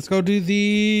right, let's go do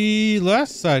the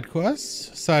last side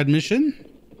quest, side mission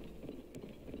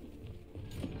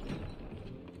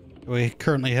we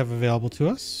currently have available to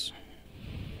us.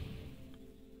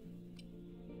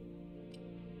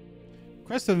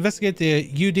 Quest to investigate the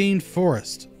Udine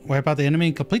Forest. Wipe out the enemy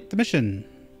and complete the mission.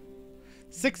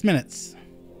 6 minutes.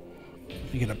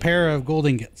 You get a pair of gold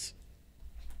ingots.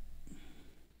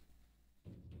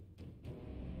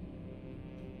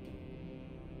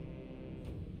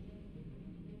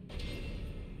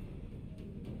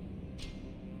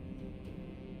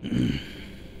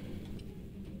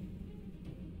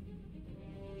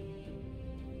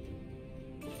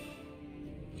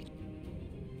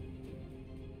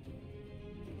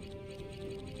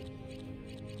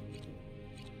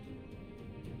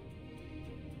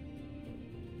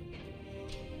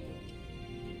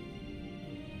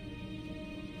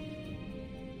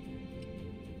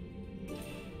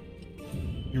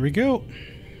 Here we go.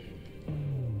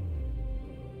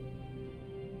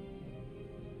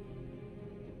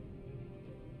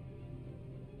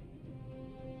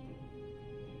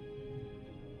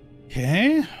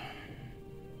 Okay.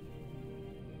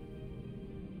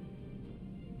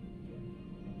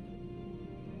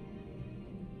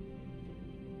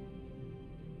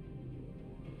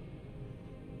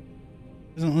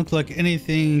 Doesn't look like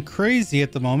anything crazy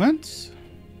at the moment.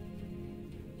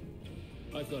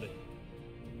 I've got it.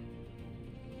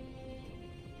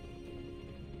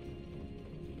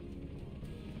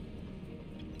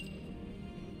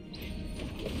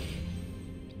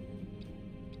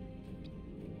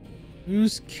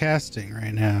 Who's casting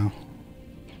right now?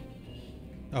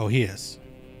 Oh, he is.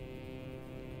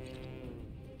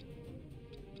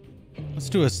 Let's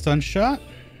do a stun shot.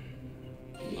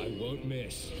 I won't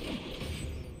miss.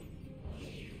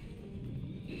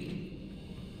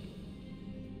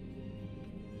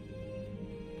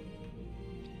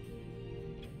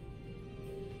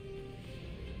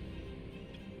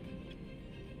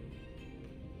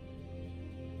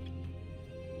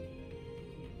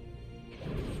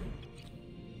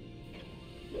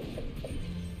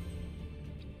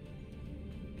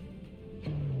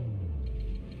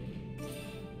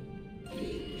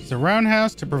 It's a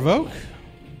roundhouse to provoke.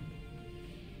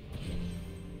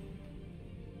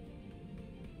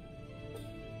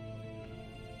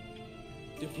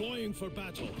 Deploying for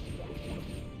battle.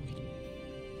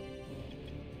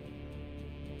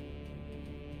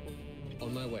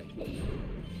 On my way.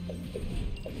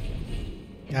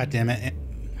 God damn it.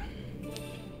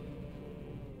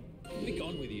 Be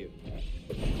gone with you.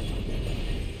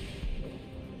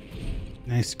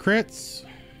 Nice crits.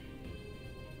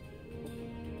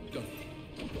 Got it.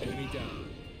 Enemy down.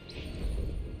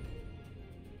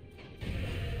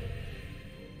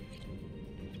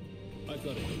 I've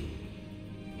got it.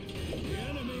 The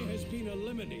enemy has been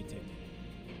eliminated.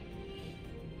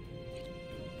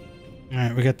 All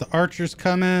right, we got the archers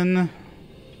coming.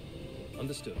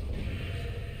 Understood.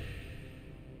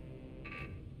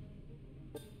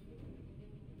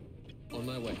 On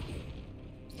my way.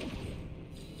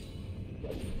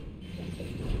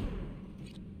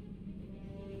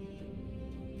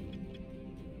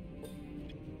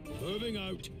 Moving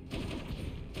out.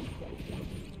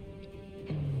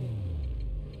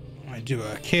 I do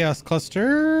a chaos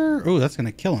cluster. Oh, that's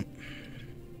gonna kill him.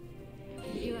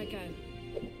 Here I go.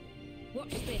 Watch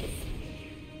this.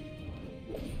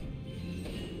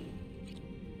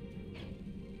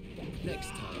 Next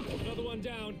time. Another one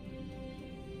down.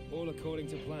 All according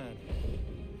to plan.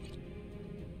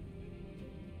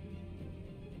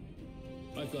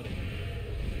 I've got it.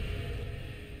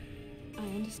 I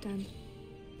understand.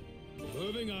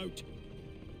 Moving out.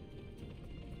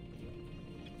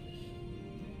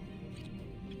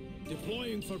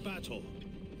 Deploying for battle.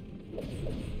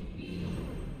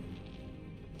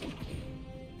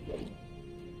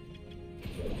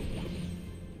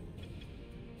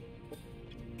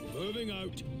 Moving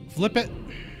out. Flip it.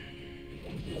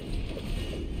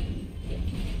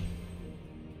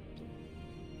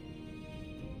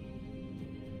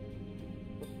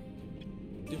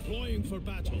 Deploying for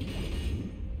battle.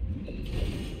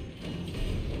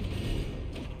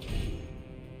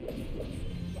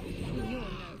 You're no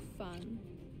fun.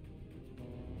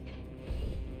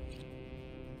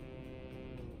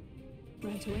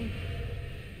 Right away.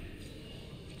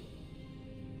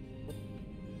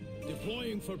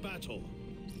 Deploying for battle.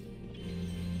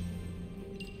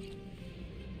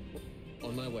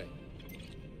 On my way.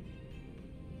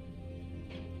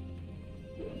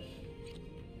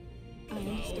 I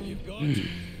understand. You've got.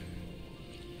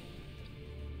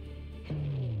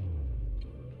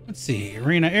 Let's see.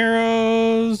 Arena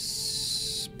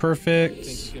arrows. Perfect.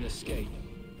 Think you can escape?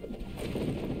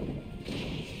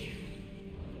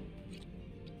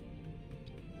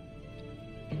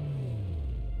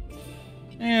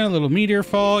 And a little meteor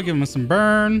fall. Give him some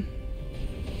burn.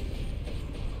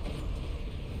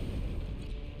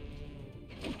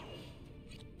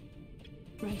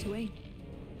 Right away.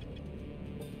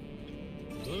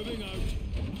 Moving out.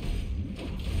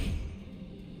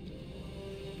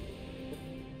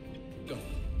 Go.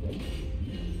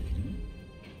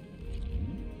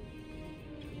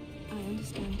 I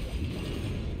understand.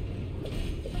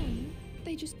 Oh,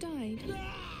 they just died.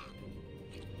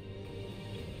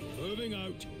 Moving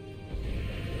out.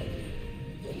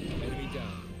 Enemy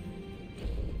down.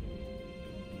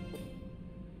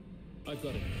 I've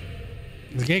got it.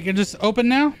 The gate can just open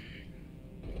now.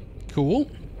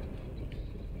 Cool.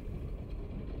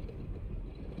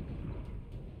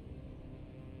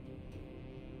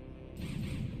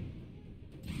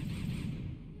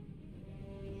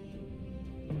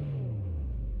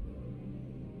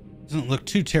 Doesn't look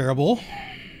too terrible.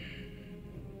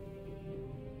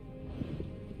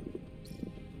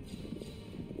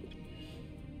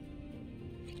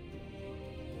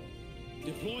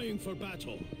 Deploying for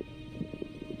battle.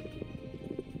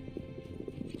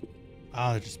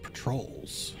 Ah, they're just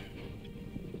patrols.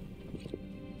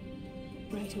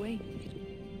 Right away.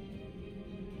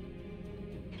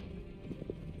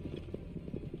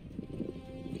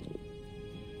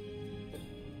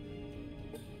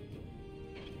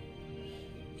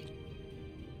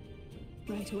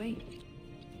 Right away.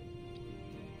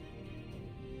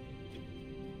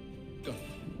 Go.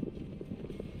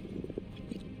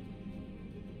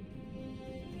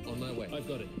 On my way. I've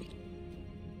got it.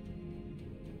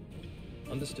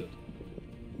 Understood.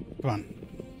 Come on.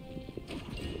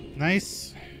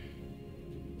 Nice.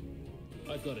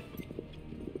 I've got it.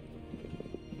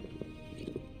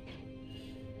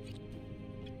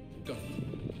 Go.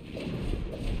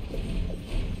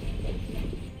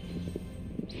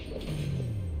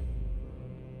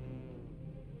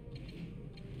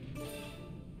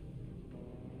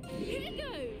 Here it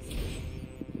goes.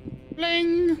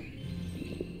 Bling.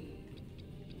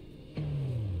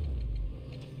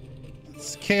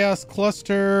 It's chaos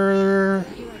cluster.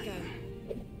 Here I go.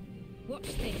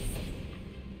 Watch this.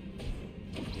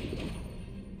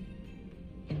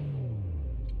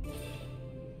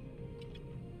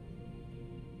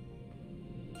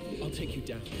 I'll take you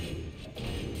down.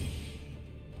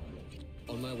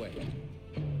 On my way.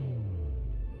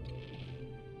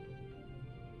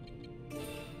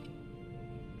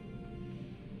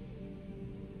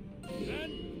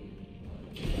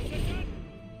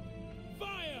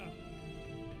 Fire!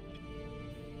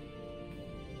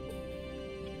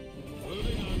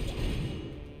 Moving out.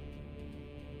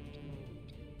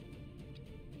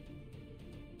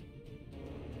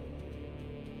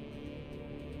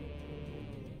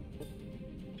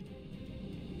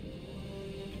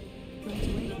 Right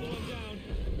away. Another one down.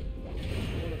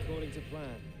 All according to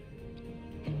plan.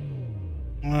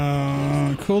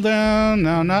 Cooldown.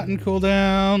 Now not in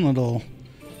cooldown. Little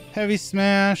heavy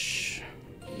smash.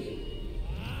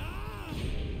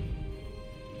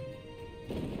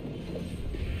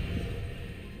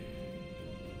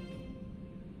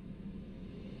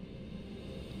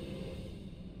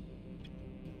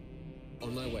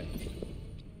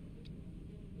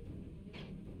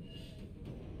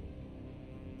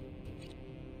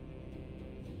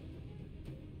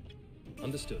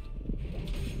 Understood.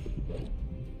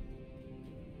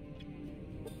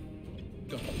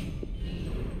 Got it.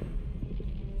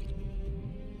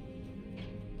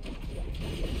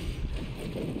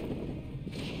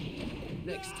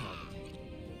 Next target.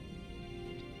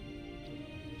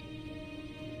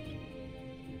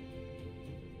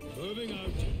 Moving out.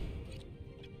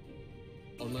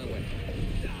 On my way.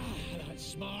 Ah, that's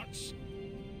smarts.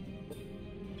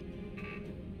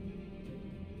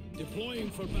 Deploying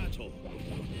for battle.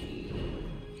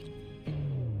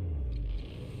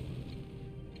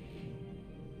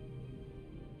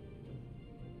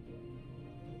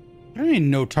 There ain't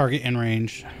no target in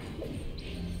range.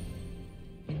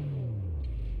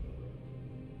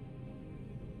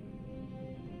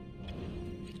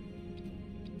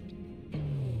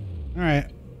 Alright.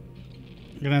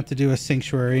 I'm gonna have to do a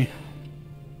sanctuary.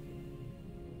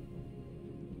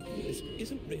 This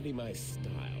isn't really my style.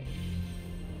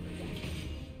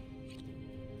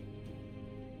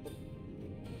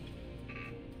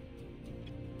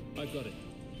 I've got it.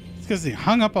 It's because he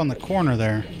hung up on the corner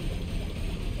there.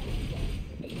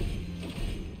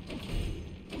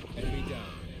 Enemy down.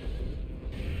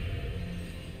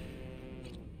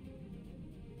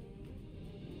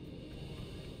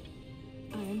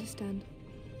 I understand.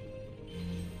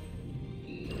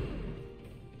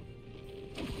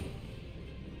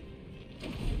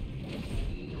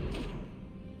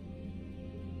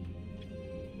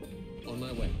 On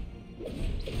my way.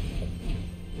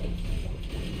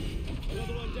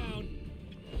 Another one down.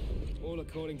 All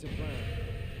according to plan.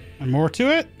 And more to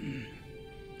it?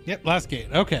 Yep, last gate.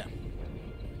 Okay.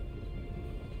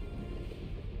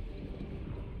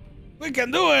 We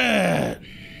can do it!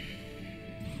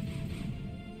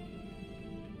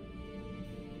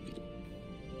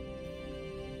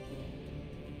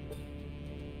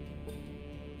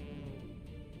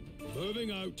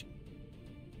 Moving out.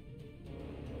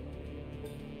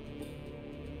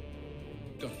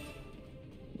 Got it.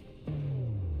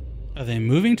 Are they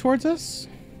moving towards us?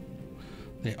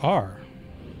 They are.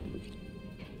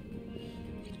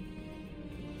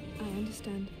 I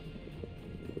understand.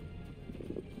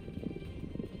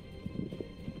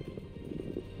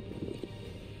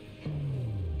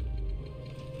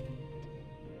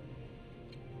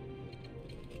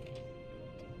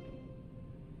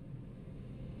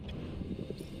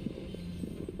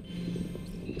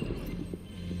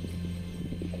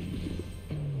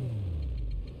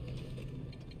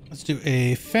 Let's do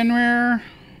a Fenrir.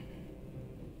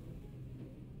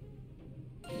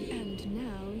 And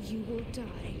now you will die.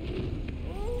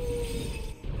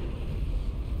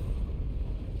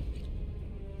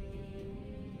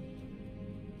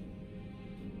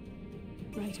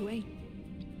 Right away.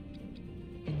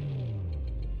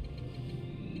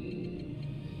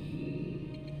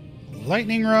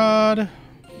 Lightning rod.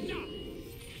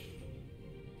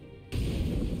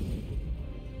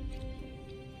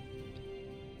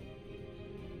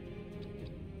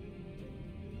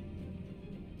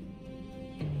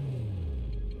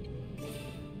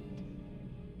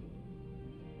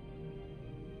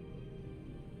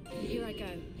 Here I go.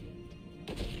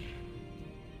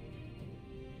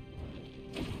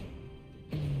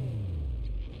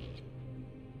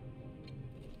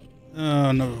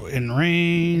 Oh no, in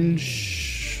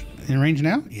range. In range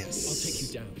now? Yes. I'll take you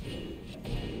down.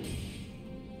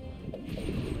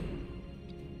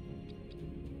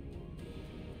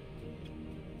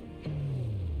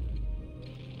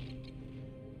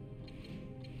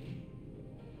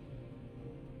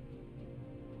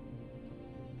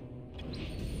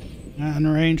 Not in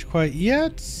range quite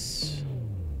yet.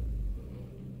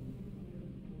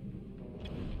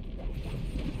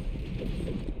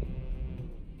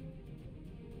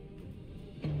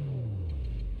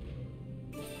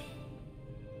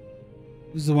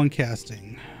 Who's the one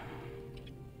casting?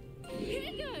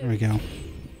 There we go.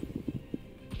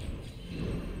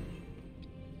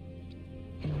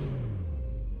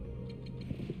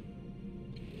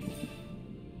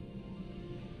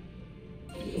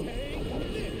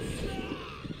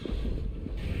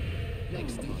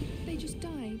 Next time. They just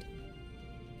died.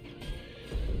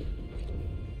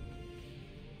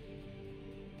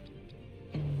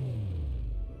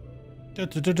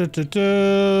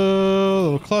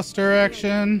 Little cluster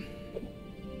action.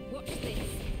 Watch this.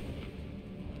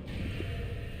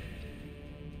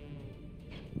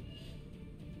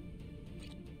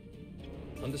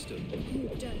 Understood. You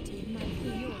dirty monkey,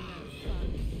 you're no fun.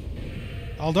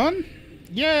 All done?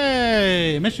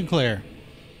 Yay! Mission clear.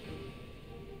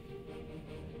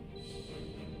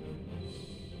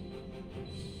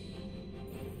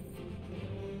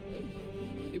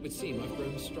 It would seem I've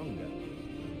grown stronger.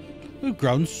 We've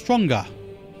grown stronger.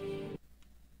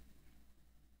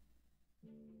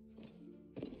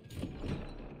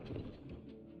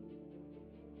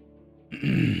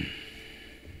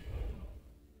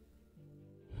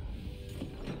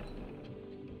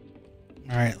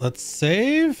 All right, let's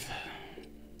save.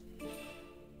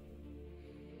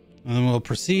 And then we'll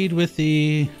proceed with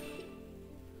the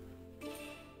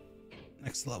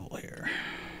next level here.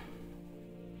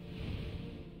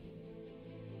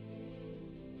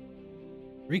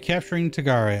 Recapturing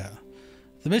Tagaria.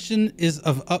 The mission is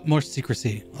of utmost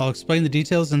secrecy. I'll explain the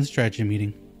details in the strategy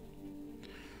meeting.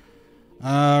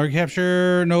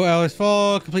 Recapture, no allies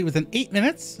fall, complete within 8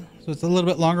 minutes. So it's a little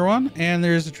bit longer one. And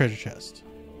there's a treasure chest.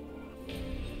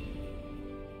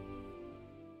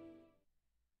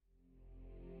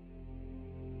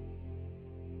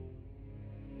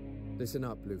 Listen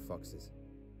up, Blue Foxes.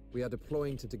 We are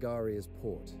deploying to Tagaria's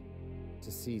port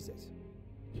to seize it.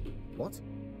 What?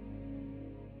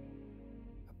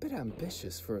 A bit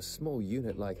ambitious for a small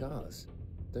unit like ours,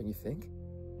 don't you think?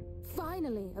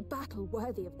 Finally, a battle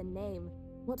worthy of the name.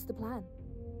 What's the plan?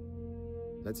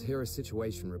 Let's hear a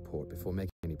situation report before making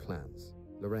any plans.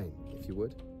 Lorraine, if you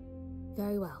would.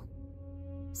 Very well.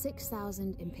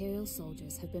 6,000 Imperial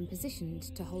soldiers have been positioned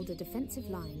to hold a defensive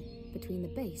line between the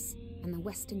base and the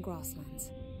western grasslands.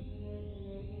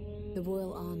 The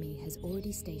Royal Army has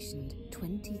already stationed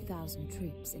 20,000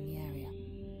 troops in the area.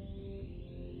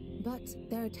 But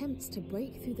their attempts to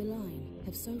break through the line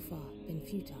have so far been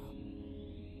futile.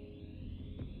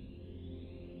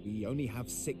 We only have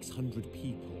 600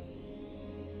 people.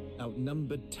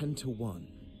 Outnumbered 10 to 1.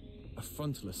 A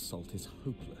frontal assault is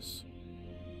hopeless.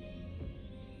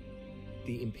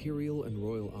 The Imperial and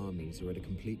Royal armies are at a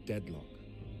complete deadlock,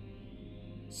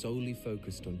 solely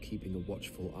focused on keeping a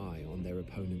watchful eye on their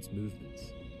opponent's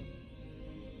movements.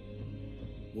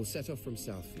 We'll set off from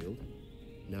Southfield,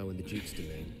 now in the Duke's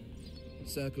domain,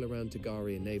 circle around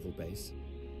Tagaria Naval Base,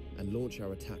 and launch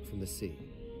our attack from the sea.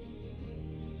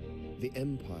 The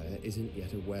Empire isn't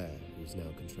yet aware who's now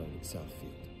controlling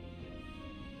Southfield.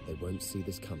 They won't see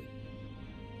this coming.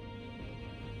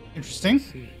 Interesting.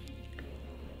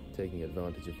 Taking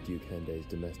advantage of Duke Hende's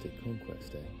domestic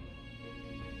conquest, eh?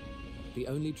 The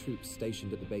only troops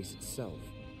stationed at the base itself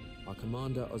are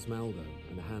Commander Osmaldo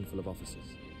and a handful of officers.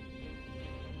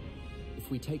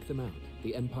 If we take them out,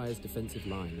 the Empire's defensive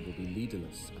line will be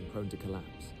leaderless and prone to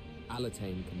collapse.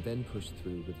 Alatain can then push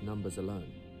through with numbers alone.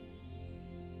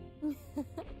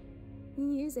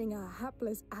 Using our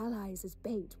hapless allies as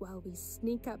bait while we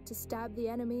sneak up to stab the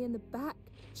enemy in the back.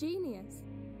 Genius.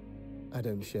 I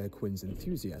don't share Quinn's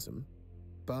enthusiasm,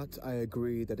 but I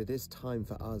agree that it is time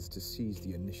for us to seize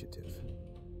the initiative.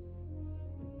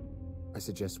 I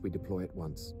suggest we deploy at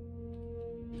once.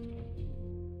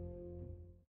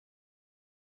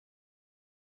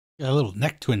 Got a little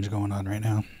neck twinge going on right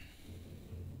now.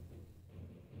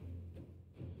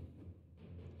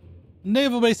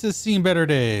 Naval base has seen better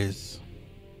days.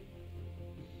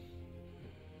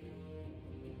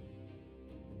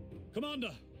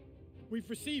 Commander, we've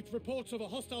received reports of a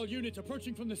hostile unit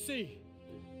approaching from the sea.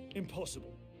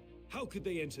 Impossible. How could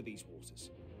they enter these waters?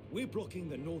 We're blocking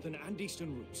the northern and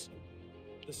eastern routes.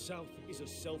 The south is a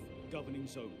self-governing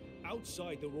zone,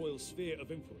 outside the royal sphere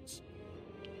of influence.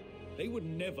 They would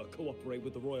never cooperate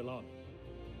with the Royal Army.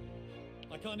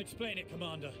 I can't explain it,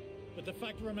 Commander, but the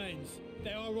fact remains,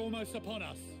 they are almost upon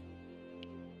us.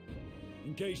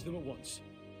 Engage them at once.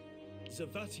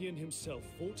 Zavatian himself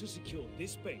fought to secure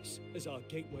this base as our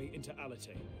gateway into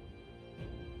Alatain.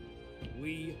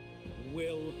 We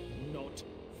will not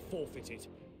forfeit it.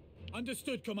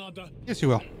 Understood, Commander. Yes, you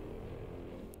will.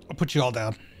 I'll put you all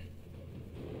down.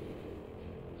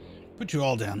 Put you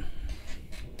all down.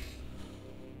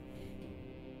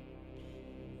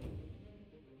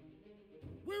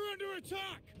 We're under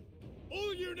attack!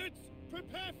 All units,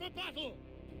 prepare for battle!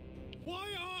 Why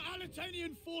are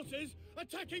Alatainian forces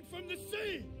attacking from the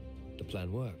sea? The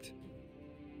plan worked.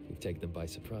 We've taken them by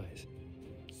surprise.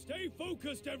 Stay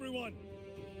focused, everyone!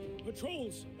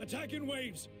 Patrols, attack in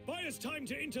waves. Buy us time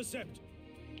to intercept.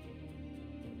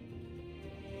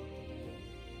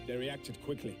 They reacted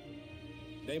quickly.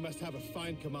 They must have a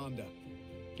fine commander.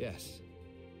 Yes.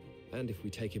 And if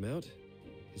we take him out,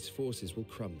 his forces will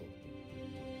crumble.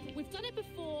 We've done it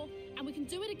before, and we can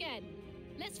do it again.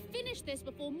 Let's finish this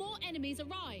before more enemies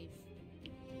arrive.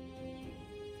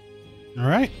 All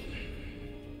right.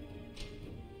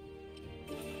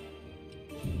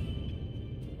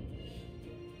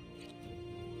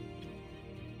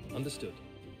 Understood.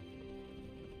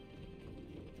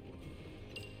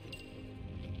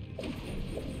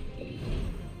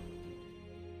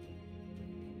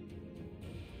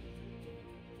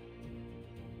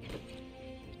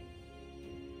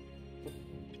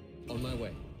 On my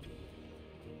way.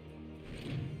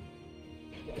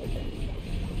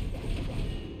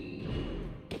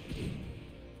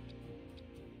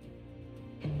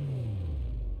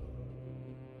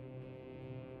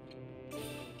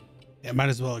 Yeah, might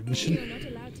as well ignition. You're not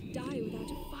allowed to die without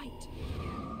a fight.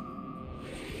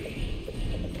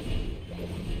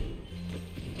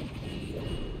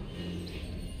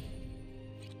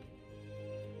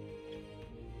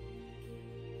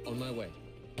 On my way.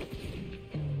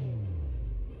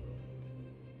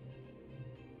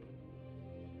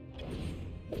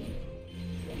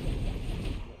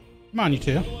 Come on, you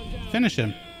two. Finish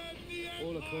him.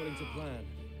 All according to plan.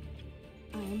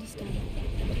 I understand.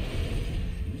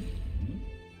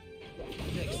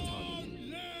 Next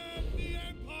time.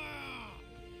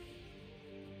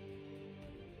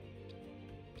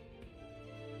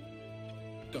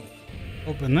 Go.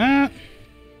 Open that.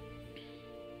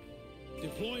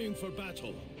 Deploying for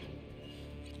battle.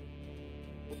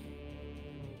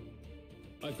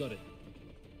 I've got it.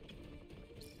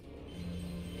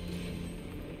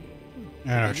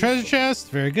 And our treasure chest.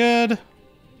 Very good.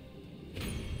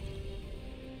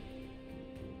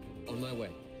 On my way.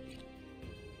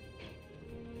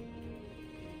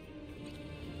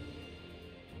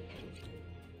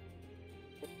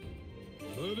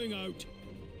 Moving out.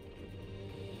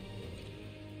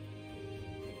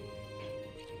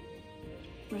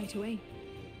 Right away.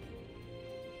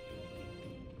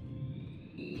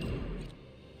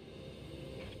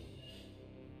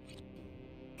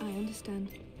 I understand.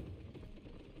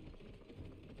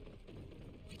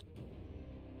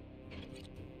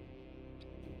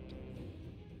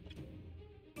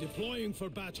 Deploying for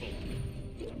battle.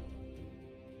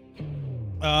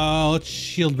 Let's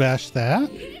shield bash that.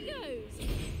 Here it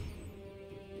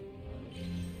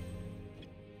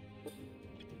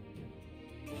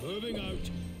goes. Moving out.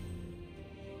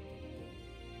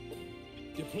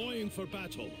 Deploying for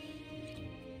battle.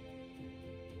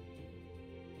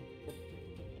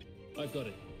 I've got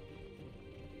it.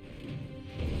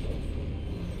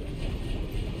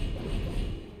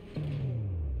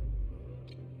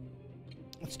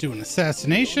 Let's do an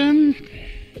assassination.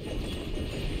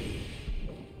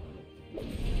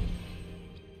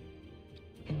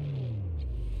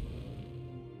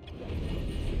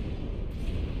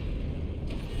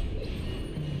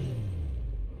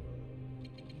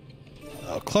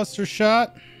 A cluster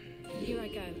shot. Here I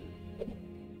go.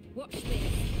 Watch this.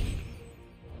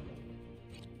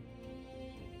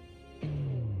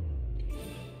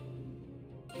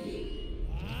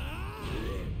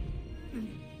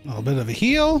 A little bit of a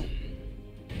heal.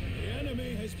 The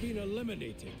enemy has been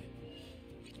eliminated.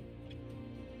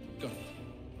 Go.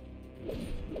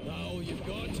 Now you've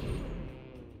got.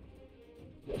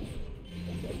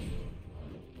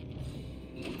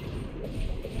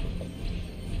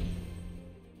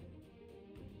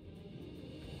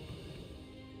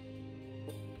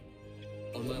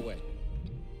 On my way.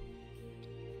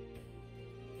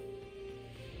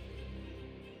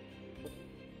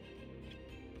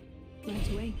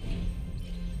 Right away.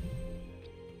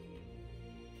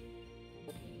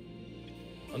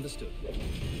 Understood.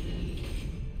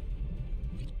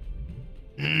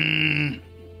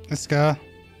 Let's go.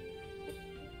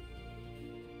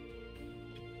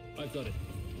 I've got it.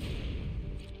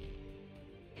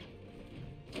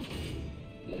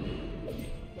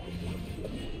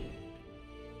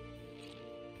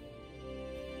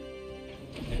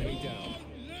 Enemy down.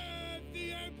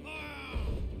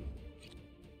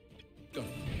 Go.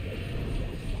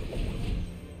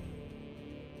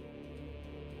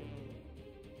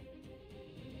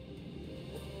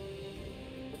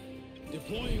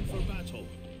 Deploying for battle.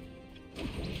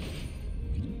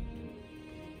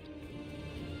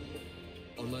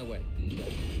 On my way.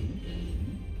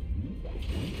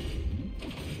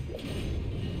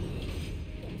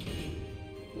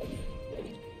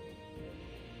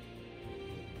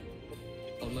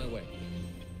 On my way.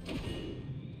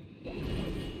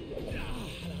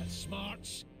 That's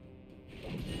smarts.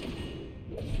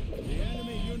 The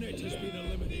enemy unit has been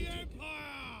eliminated.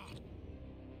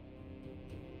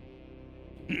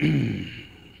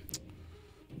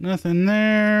 Nothing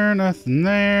there. Nothing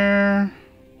there.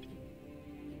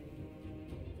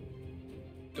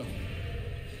 Go.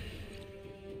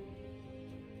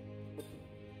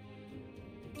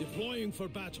 Deploying for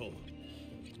battle.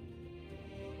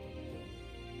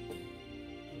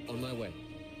 On my way.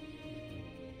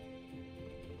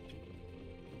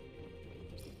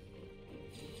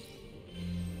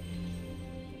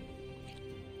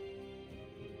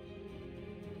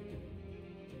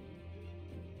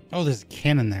 Oh, there's a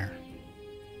cannon there.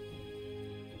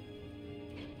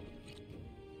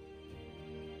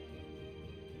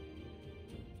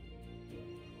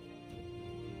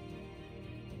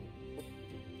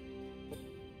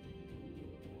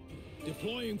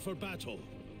 Deploying for battle.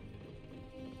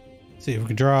 See if we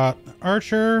can draw an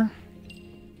archer.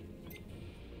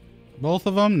 Both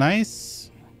of them, nice.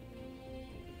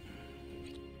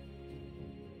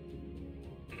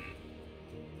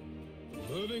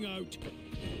 Moving out.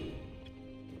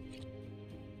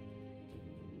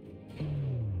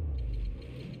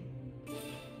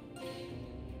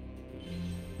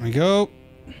 There we go.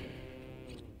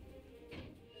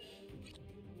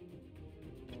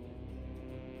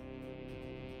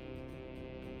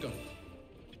 Got it.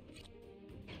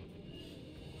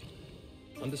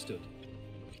 Understood.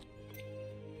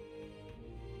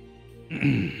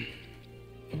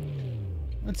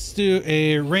 Let's do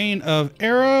a rain of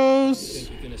arrows.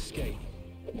 Think you can escape?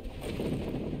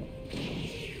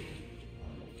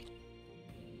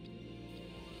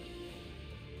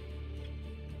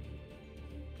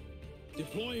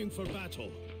 Deploying for battle.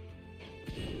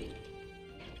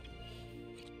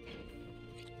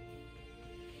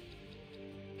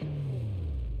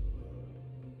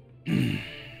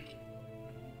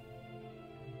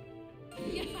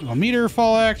 A meter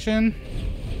fall action.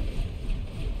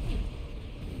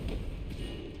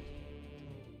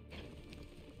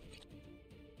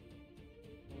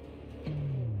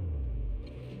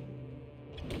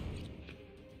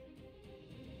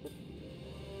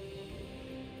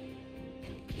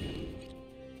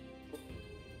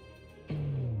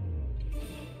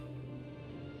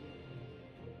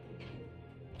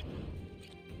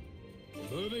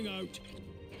 Moving out.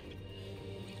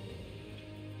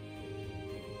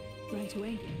 Right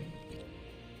away.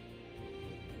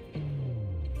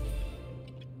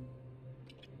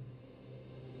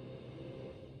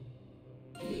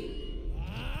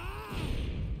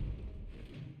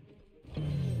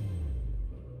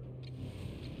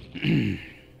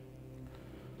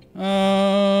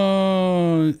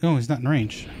 Oh, he's not in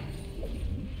range.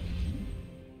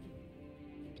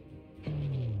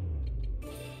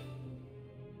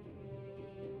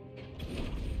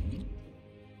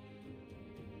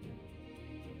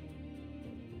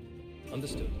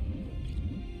 Understood.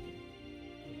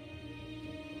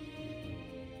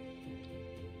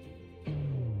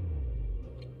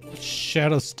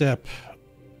 Shadow step.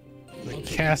 The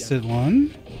casted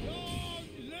one.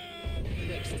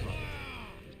 Next time.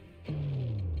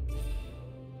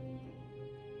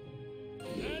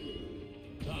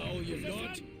 Now you've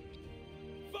got.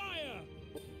 Fire!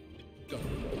 Got it.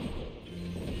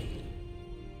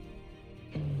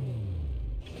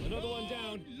 Another one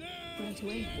down. Right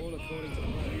away. All according to plan.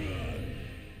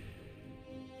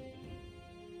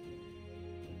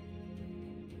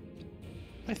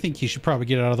 I think you should probably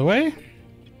get out of the way.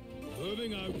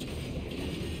 Moving out.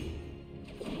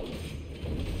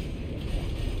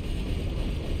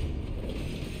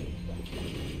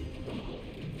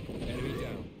 Enemy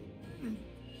down.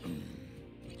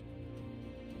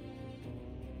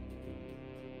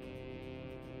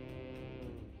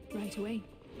 Right away.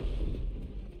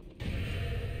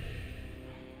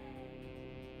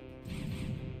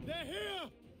 They're here!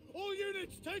 All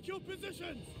units, take your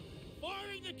positions!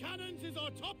 Firing the cannons is our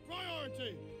top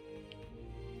priority!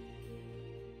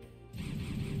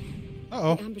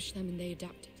 Uh-oh. We ambushed them and they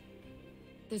adapted.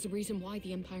 There's a reason why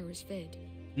the Empire is feared.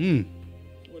 Hmm.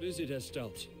 What is it,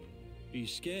 Estalt? Are you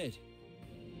scared?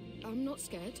 I'm not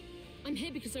scared. I'm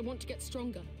here because I want to get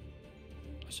stronger.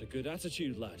 That's a good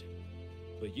attitude, lad.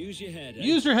 But use your head, eh?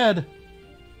 Use your head.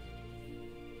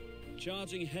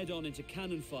 Charging head-on into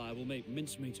cannon fire will make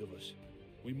mincemeat of us.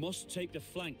 We must take the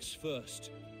flanks first.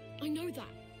 I know that.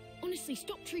 Honestly,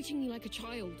 stop treating me like a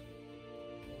child.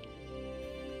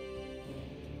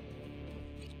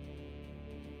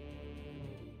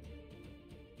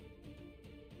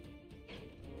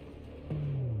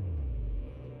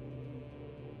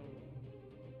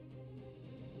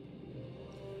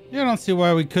 Yeah, I don't see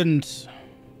why we couldn't.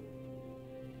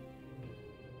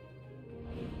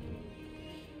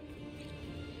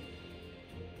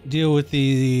 Deal with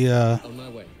the On my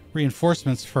way.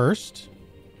 reinforcements first.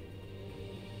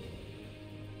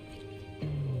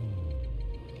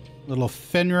 Little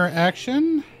Fenrir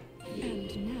action.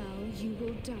 And now you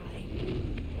will die.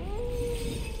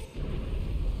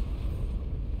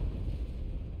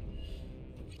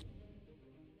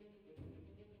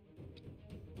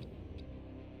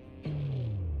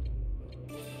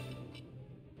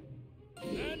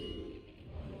 Men!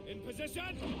 In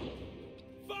position!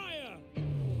 Fire!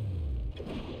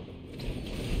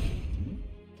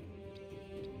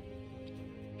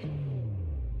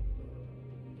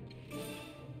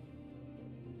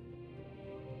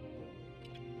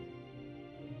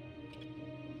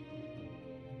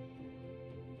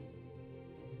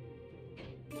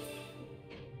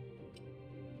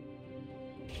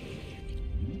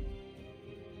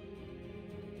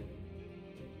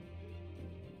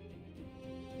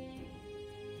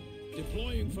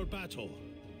 Deploying for battle.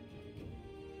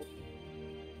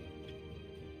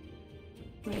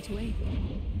 Right away.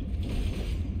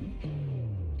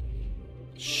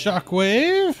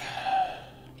 Shockwave.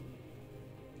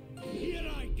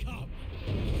 Here I come.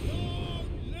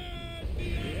 Don't let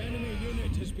the enemy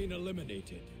unit has been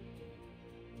eliminated.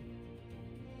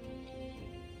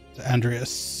 To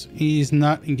Andreas. He's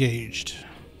not engaged.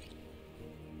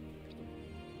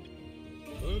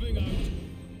 Moving out.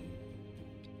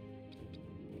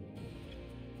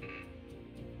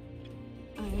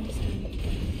 I understand.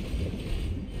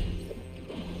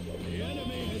 The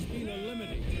enemy has been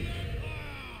eliminated.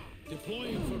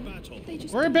 Deploying for battle.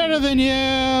 We're better than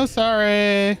you.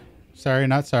 Sorry. Sorry,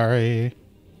 not sorry.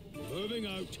 Moving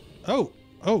out. Oh.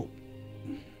 Oh.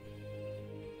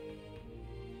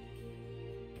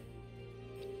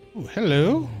 Ooh,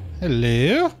 hello.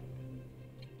 Hello.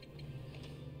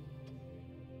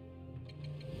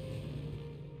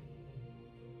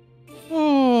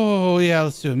 Oh, yeah,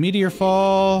 let's do a meteor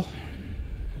fall.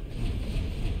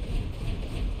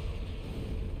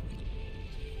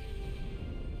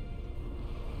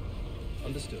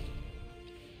 Understood.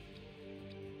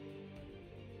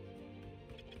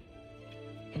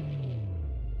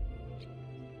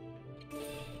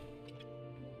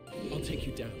 I'll take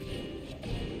you down.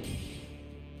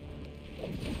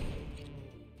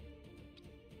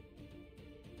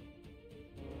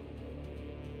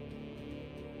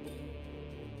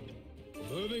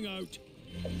 Moving out.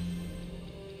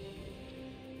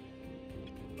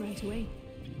 Right away.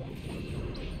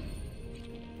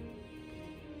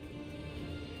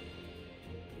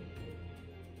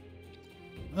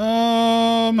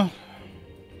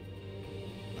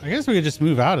 I guess we could just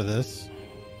move out of this.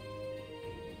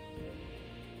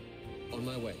 On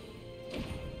my way.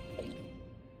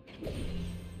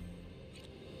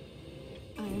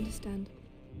 I understand.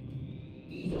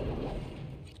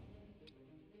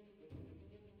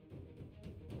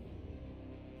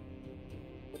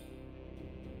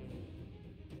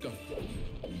 Go.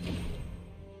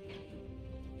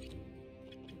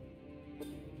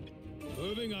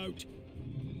 Moving out.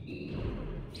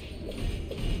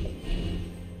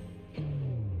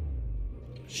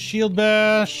 Shield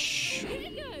bash. Here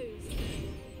it goes.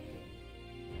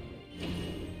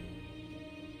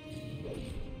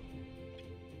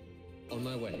 On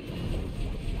my way.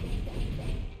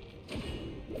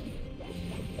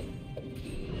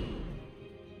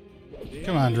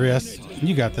 Come on, Andreas.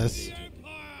 You got this.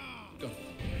 Go.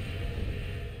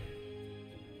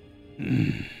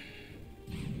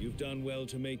 You've done well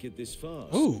to make it this far,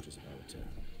 Ooh. soldiers of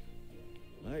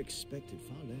Alatar. I expected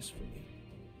far less from you.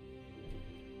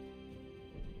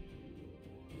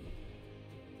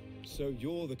 So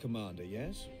you're the commander,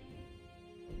 yes?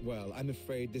 Well, I'm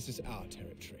afraid this is our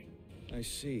territory. I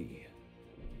see.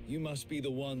 You must be the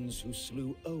ones who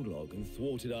slew Olog and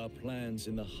thwarted our plans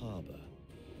in the harbor.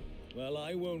 Well,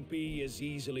 I won't be as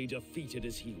easily defeated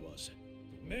as he was.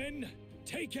 Men,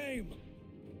 take aim!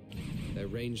 Their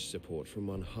ranged support from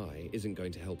on high isn't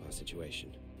going to help our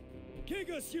situation.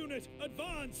 Gigas unit,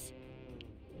 advance!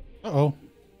 Uh-oh.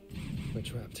 We're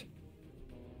trapped.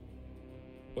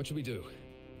 What should we do?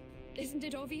 Isn't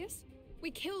it obvious?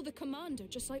 We kill the commander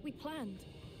just like we planned.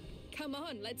 Come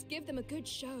on, let's give them a good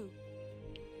show.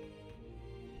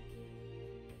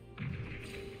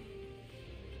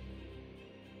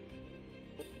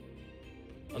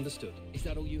 Understood. Is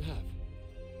that all you have?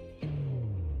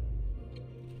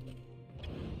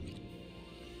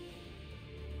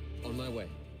 On my way.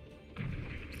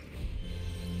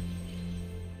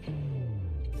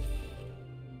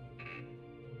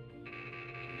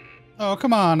 Oh,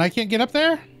 come on. I can't get up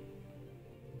there?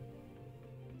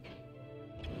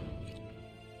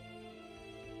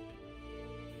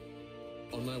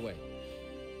 On my way.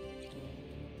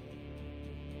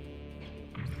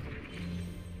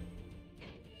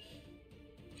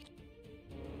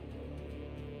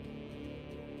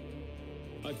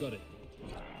 I've got it.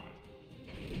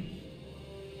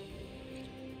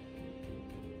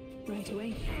 Right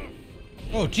away.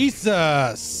 Oh,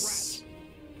 Jesus.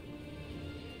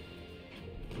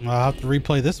 I'll have to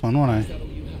replay this one, won't I?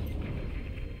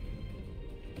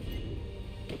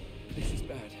 This is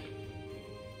bad.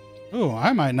 Oh,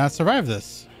 I might not survive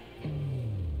this.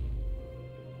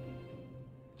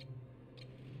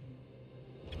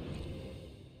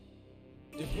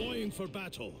 Deploying for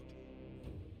battle.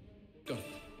 Go.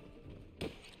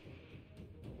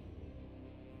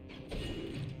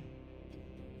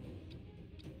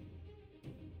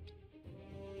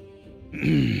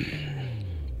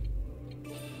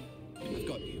 I've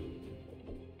got you.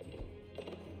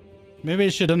 Maybe I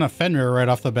should have done a Fenrir right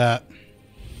off the bat.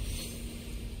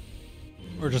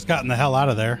 Or just gotten the hell out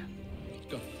of there.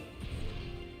 Got it.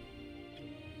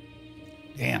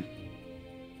 Damn.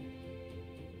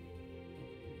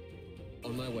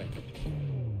 On my way.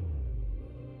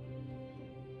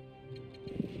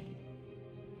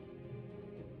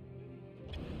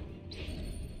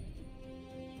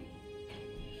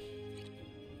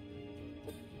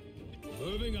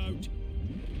 Moving out.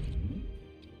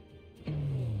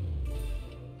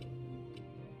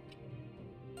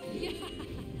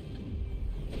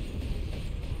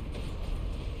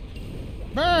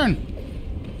 Burn!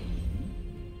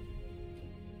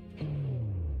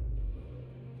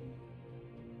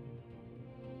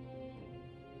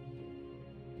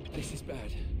 This is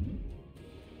bad.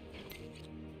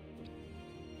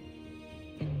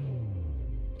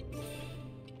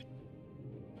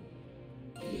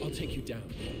 I'll take you down.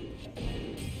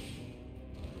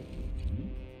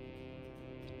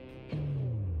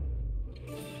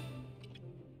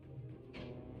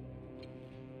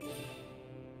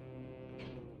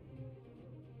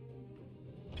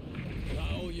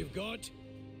 That all you've got?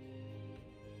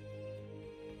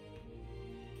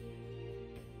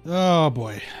 Oh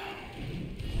boy.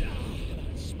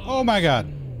 Oh my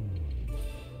god.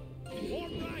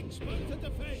 Form ranks, mount the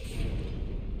defense.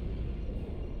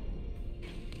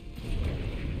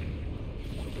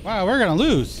 Wow, we're gonna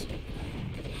lose.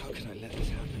 How can I let this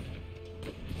happen?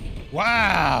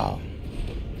 Wow.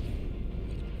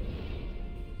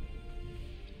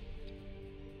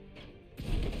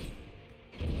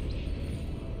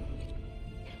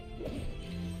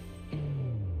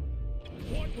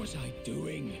 What was I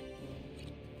doing?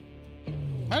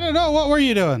 I don't know. What were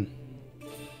you doing?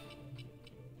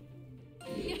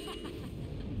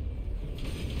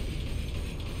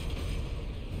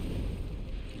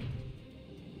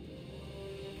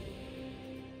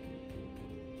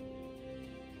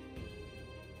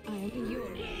 I'm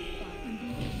yours.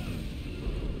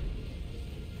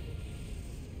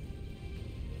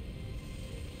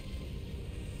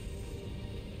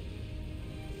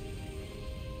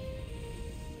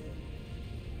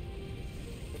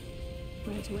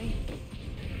 Right away.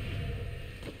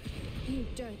 You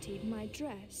dirtied my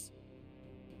dress.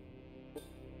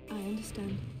 I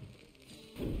understand.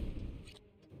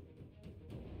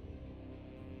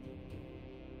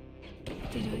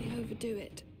 Did I overdo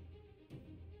it?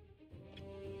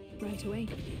 Right away.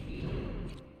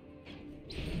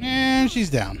 And she's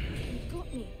down. You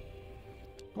got me.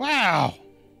 Wow.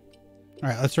 All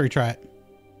right, let's retry it.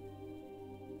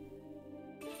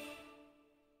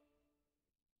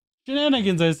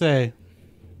 Shenanigans, I say.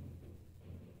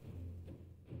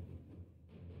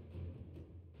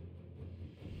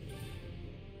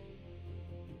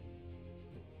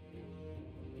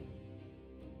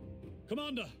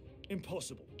 Commander!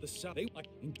 Impossible. The South...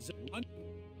 Why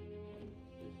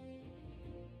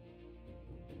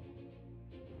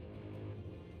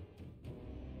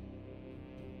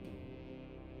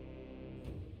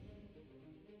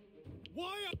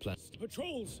The plan.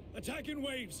 patrols attack in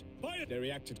waves? Fire! They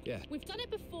reacted. Yeah. We've done it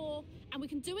before, and we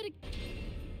can do it again.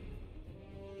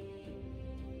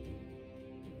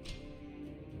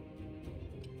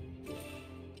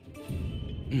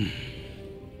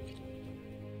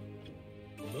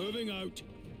 Moving out.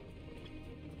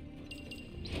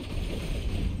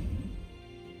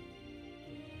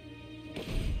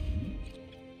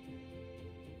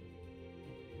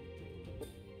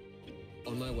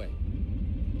 On my way.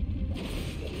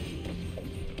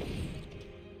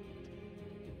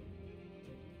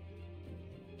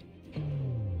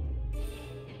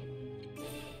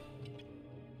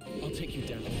 I'll take you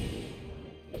down.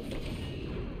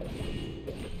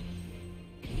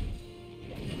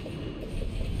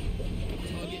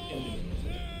 Target eliminated.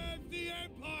 Save the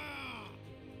Empire!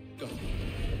 Got it.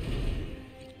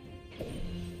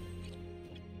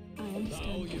 I That all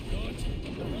understand. you've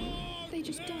got? They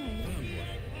just died.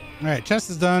 All right, chest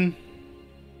is done.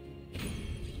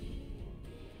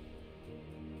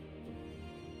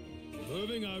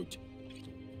 Moving out.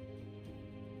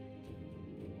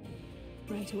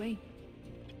 Right away.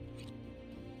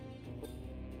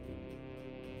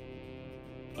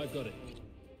 I've got it.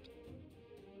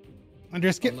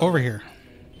 Andres, get over here.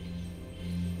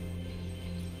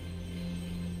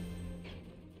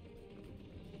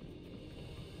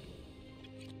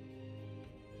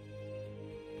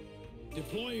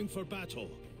 Deploying for battle.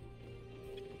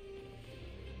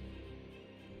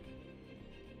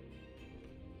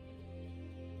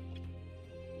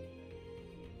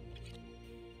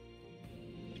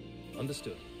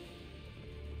 Understood.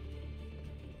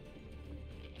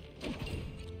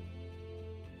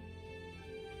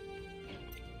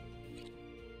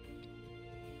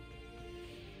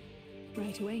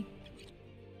 Right away.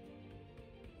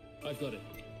 I've got it.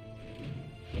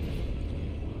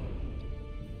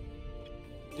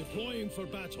 Deploying for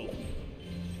battle.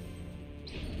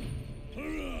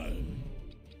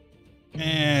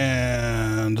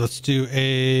 And let's do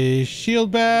a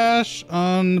shield bash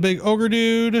on the big ogre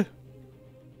dude.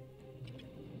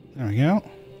 There we go.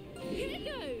 Here it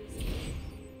goes.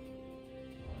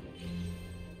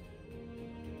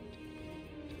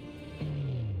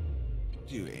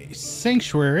 Do a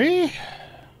sanctuary.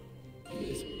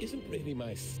 This isn't really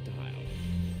my style.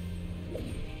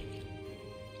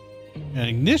 An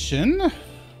ignition.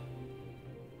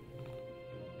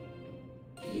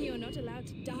 You're not allowed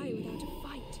to die without a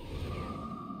fight.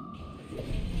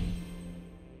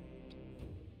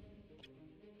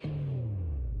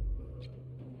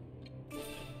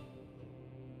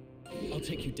 I'll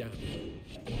take you down.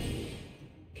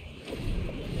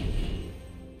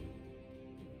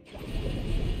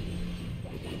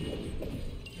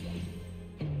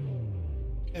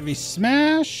 Heavy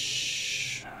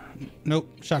smash.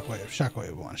 Nope. Shockwave.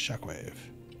 Shockwave one. Shockwave.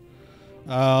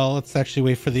 Let's actually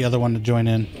wait for the other one to join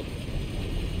in.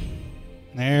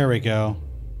 There we go.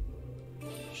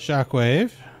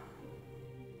 Shockwave.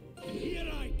 Here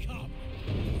I come.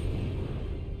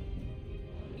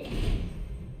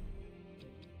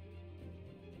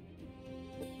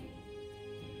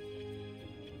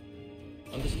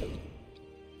 Understood.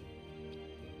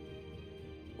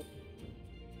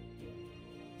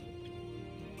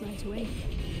 Right away.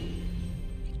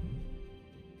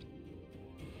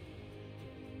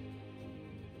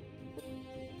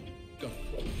 Go.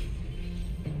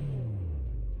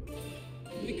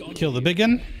 Kill the big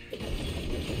one.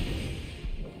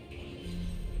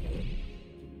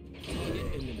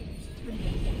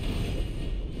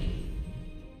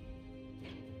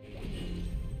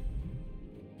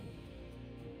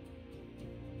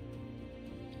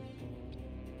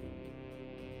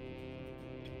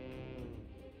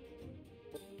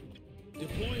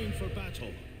 Deploying for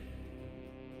battle.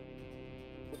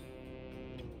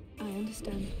 I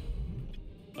understand.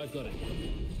 I've got it.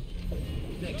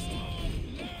 Next.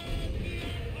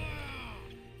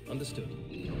 Understood.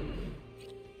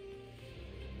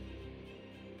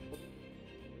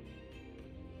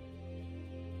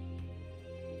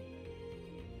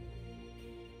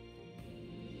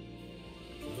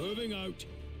 Moving out.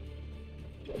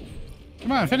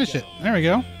 Come on, finish it. There we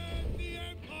go.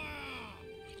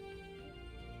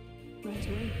 Right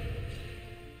away.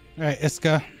 All right,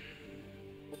 Iska.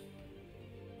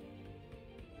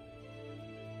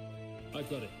 I've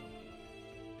got it.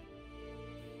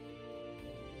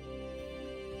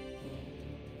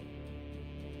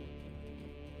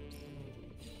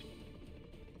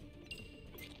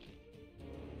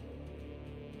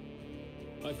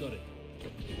 I've got it.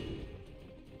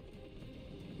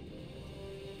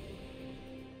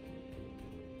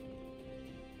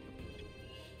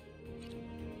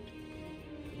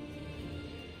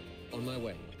 On my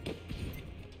way.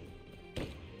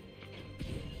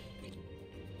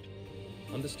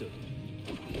 Understood.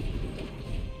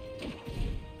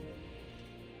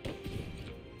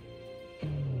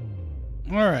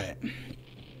 All right.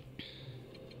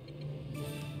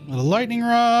 With a lightning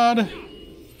rod.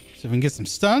 See if we can get some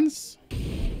stuns.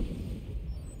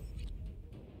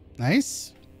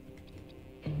 Nice.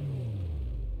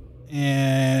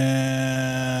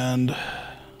 And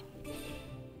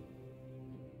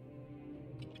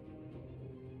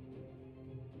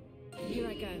Here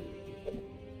I go.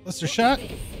 Blister shot.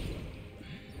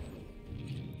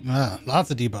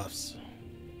 Lots of debuffs.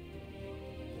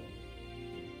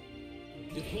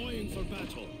 Deploying for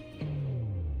battle.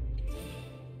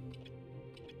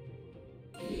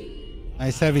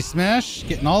 Nice heavy smash.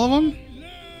 Getting all of them.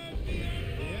 The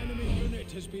enemy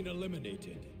unit has been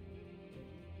eliminated.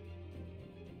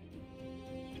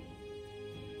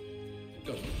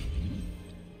 Go.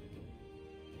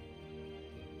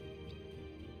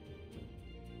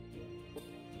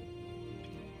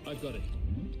 I've got it.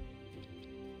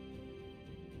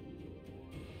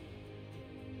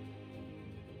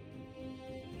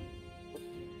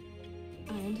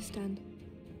 I understand.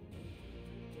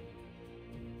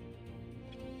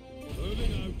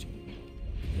 Moving out.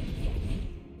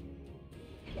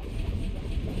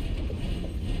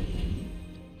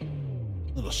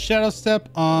 Little shadow step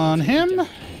on him.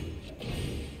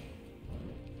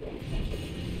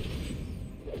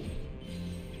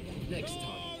 Next time.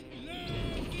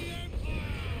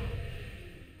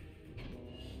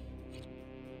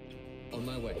 On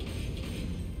my way.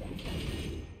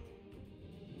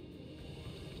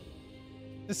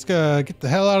 Iska, get the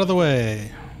hell out of the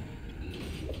way.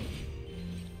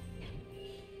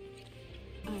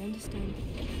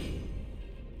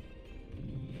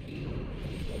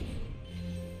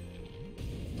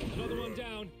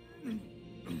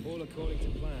 according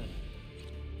to plan.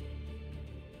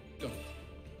 Go.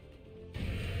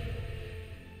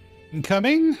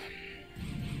 Incoming.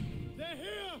 They're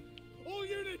here! All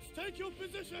units, take your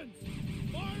positions!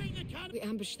 Firing the cannon! We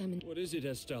ambush them and... What is it,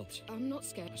 Estelle? I'm not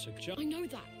scared. That's a job. I know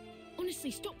that.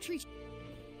 Honestly, stop treating...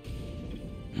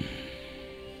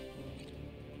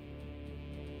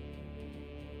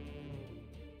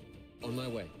 On my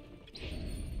way.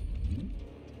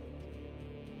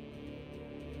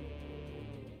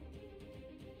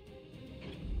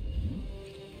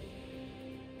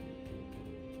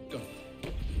 Go.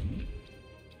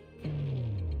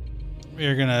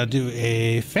 We're gonna do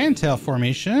a fantail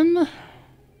formation. Men,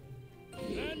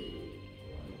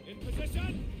 in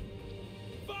position!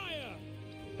 Fire!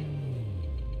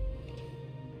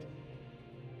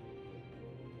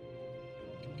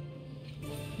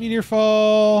 Meteor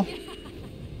fall.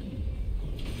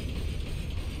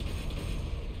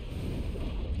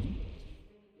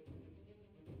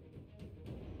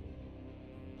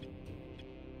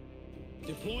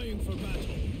 Deploying for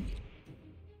battle.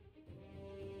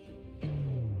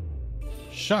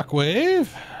 Shockwave.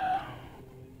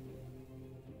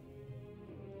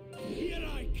 Here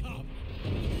I come!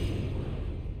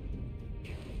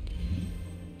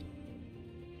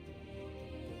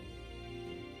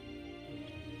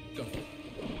 Go.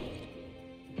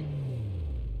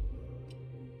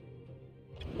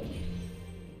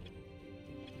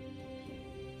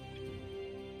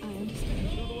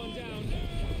 Another one down.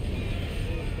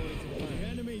 All according to The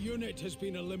plan. enemy unit has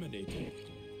been eliminated.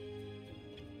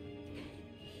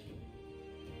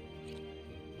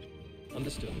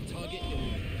 Understood. Target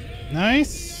eliminated.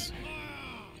 Nice.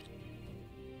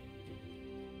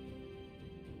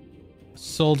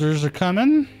 Soldiers are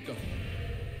coming. Go.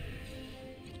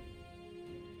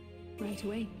 Right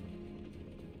away.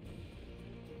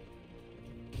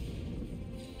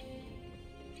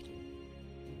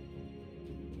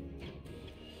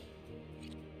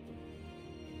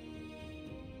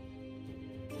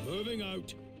 Moving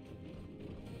out.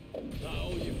 That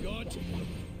all you've got?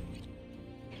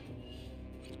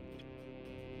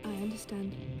 I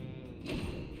understand.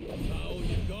 That all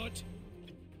you've got?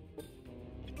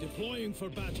 Deploying for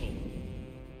battle.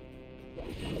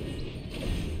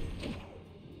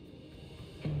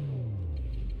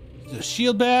 The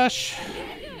shield bash.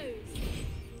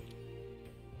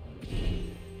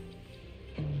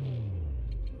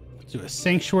 Let's do a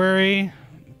sanctuary.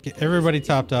 Get everybody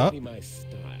topped up. My style.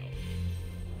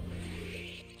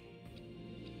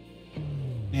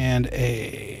 And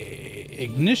a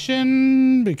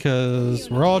ignition because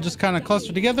we're all just kind of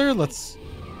clustered together. Let's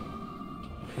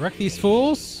wreck these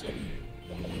fools.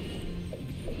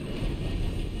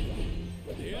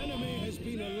 The enemy has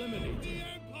been eliminated.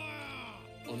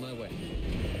 On my way.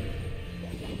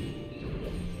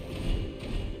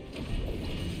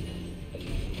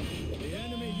 The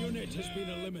enemy unit has been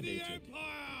eliminated.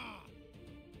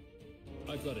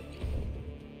 I've got it.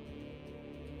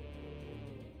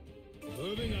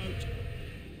 Moving out.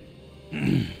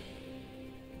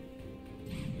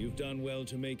 You've done well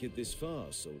to make it this far,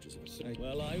 soldiers.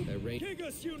 Well, They're ready.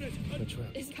 Kigus unit!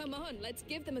 Come on, let's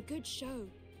give them a good show.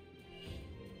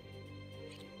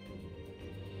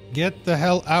 Get the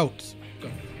hell out. Go.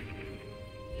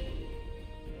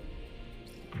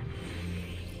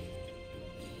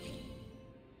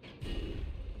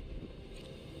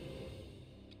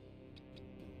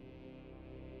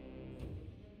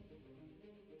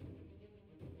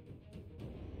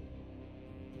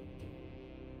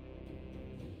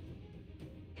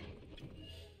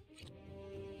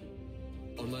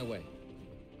 On my way.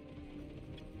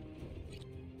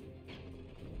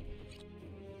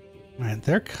 All right,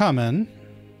 they're coming.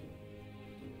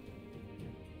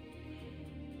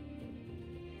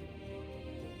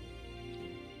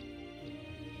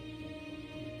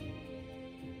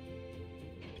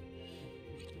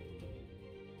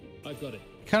 I've got it.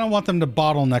 Kind of want them to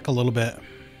bottleneck a little bit.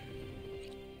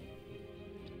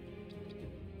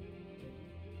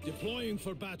 Deploying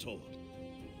for battle.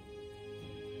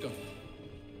 Go.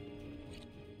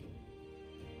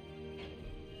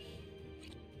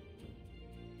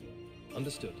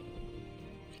 Understood.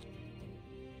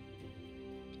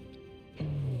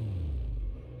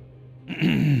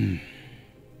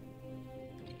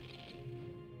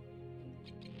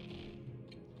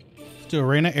 Let's do a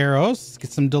rain of arrows.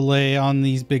 Get some delay on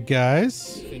these big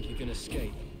guys. You think you can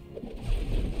escape?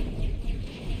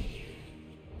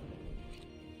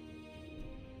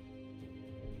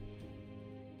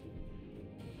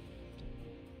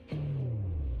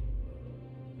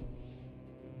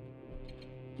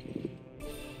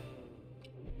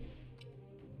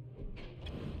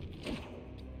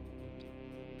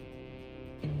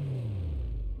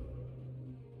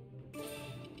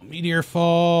 Meteor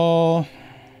fall.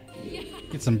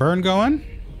 Get some burn going.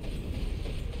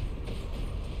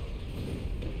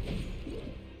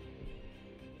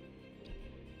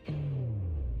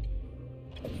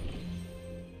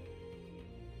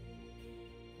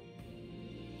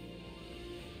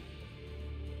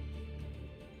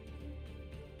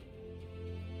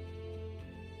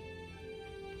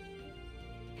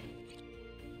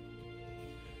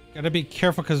 Gotta be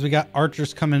careful because we got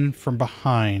archers coming from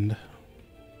behind.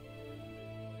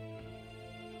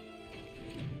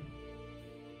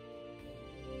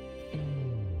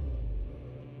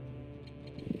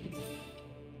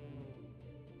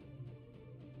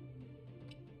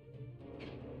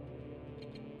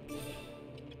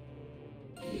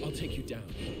 I'll take you down.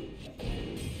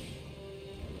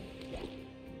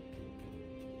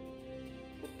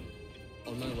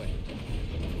 On my way.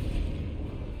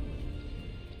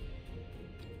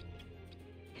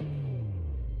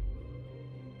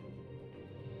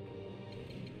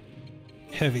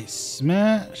 Heavy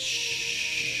smash.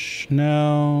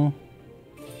 No.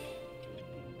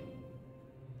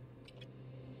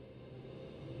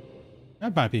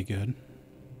 That might be good.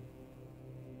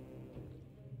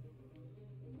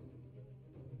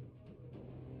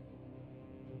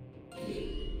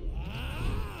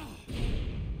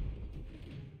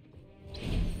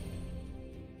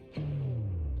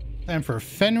 Time for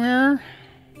Fenrir.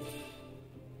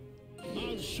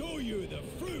 I'll show you the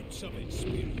fruits of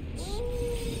experience.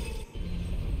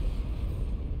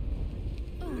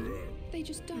 Oh, they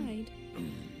just died.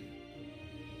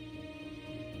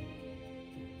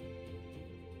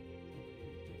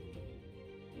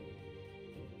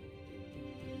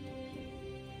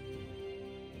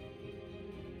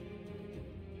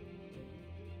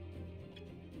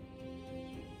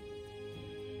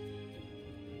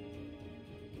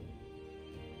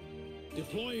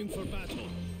 Deploying for battle.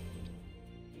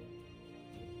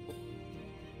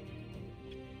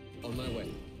 On my way.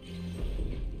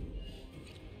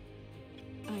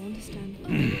 I understand.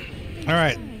 All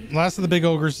right, last of the big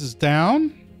ogres is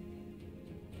down.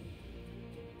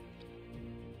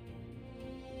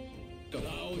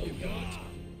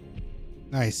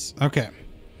 Nice. Okay.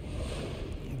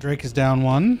 Drake is down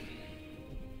one.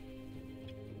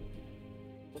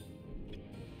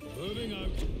 Moving out.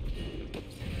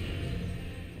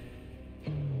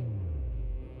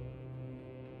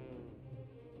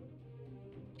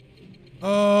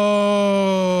 Oh.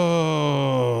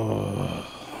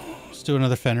 Let's do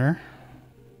another Fenrir.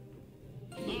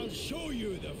 I'll show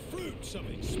you the fruits of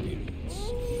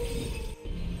experience.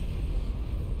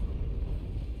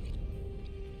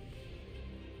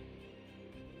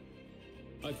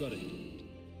 I've got it.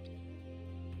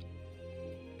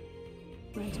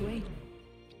 Right away.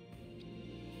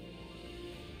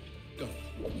 Go.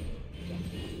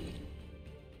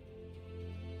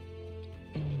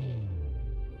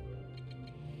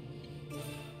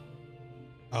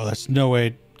 Oh, that's no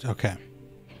way. Okay.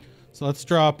 So let's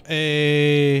drop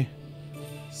a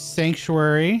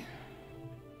sanctuary.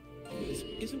 This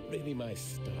isn't really my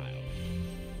style.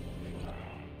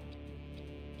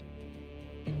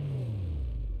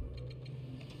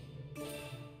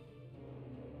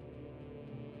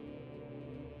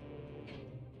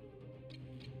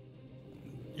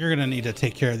 You're gonna need to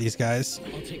take care of these guys.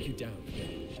 I'll take you down.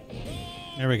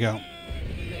 There we go.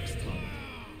 Next time.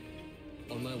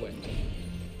 On my way.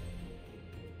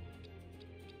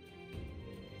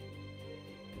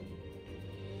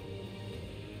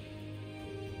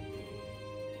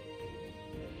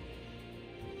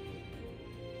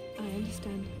 I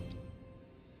understand.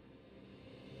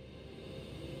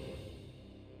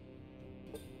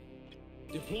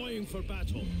 Deploying for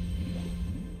battle.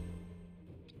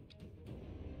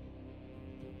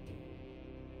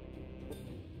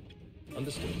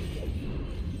 Understood.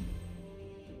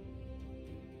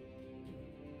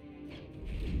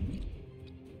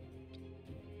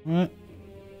 What?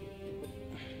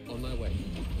 On my way.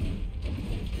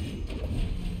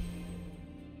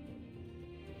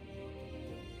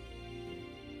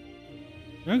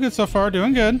 Doing good so far.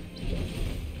 Doing good.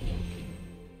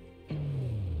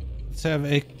 Let's have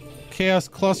a chaos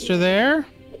cluster there.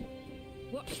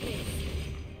 Watch this.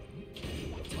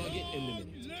 Target eliminated.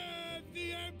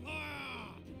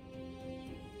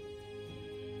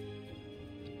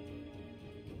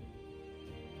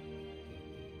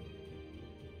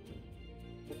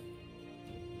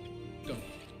 Go.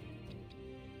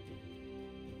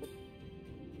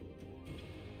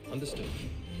 Understood.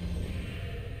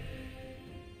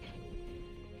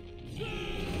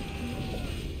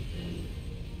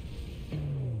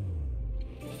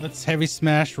 Let's heavy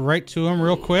smash right to him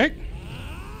real quick.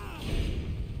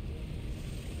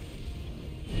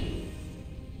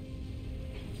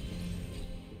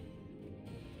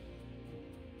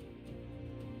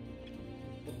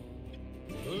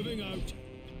 Moving out.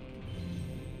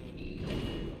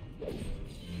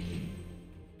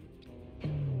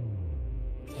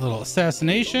 A little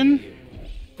assassination.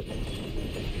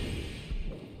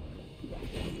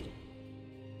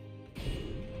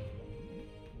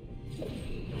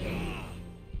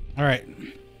 All right.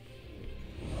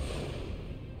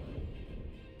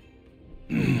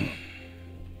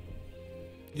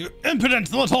 You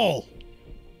impudent little!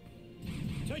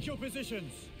 Take your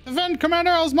positions. Defend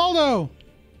Commander Osmaldo!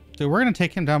 Dude, we're gonna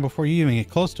take him down before you even get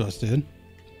close to us, dude.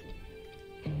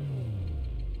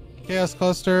 Chaos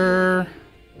Cluster.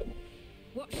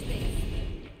 Watch this.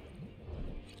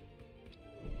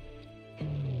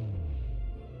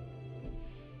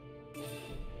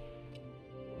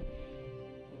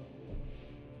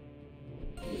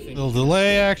 Little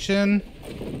delay action.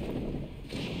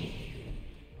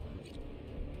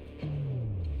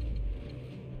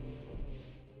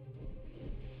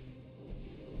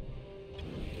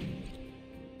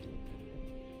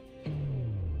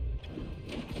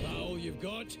 All you've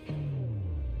got.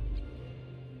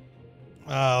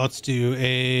 Let's do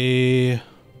a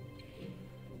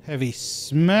heavy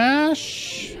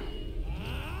smash.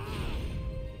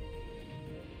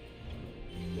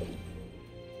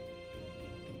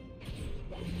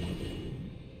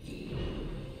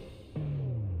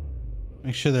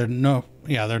 Make sure they're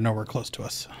they're nowhere close to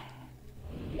us.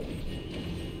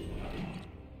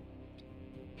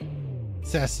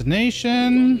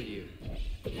 Assassination.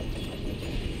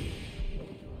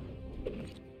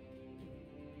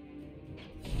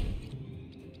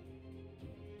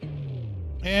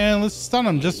 And let's stun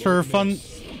them just for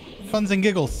funs and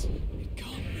giggles.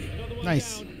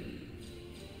 Nice.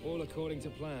 All according to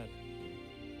plan.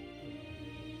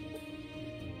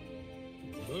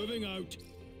 Moving out.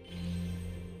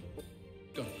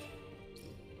 Got it.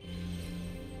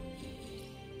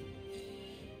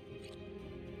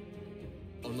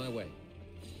 On my way.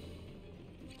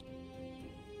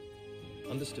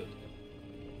 Understood.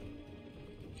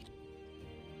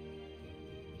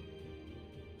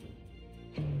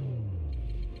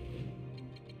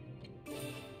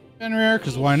 Fenrir,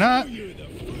 because why not? You the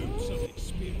fruits of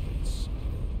experience.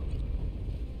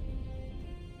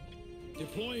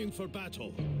 Deploying for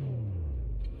battle.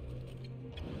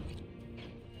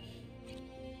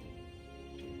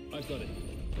 I've got it.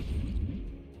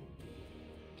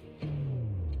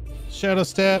 Shadow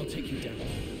step. I'll take you down.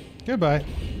 Goodbye.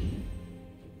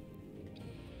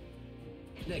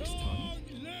 Next time.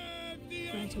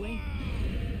 Right away.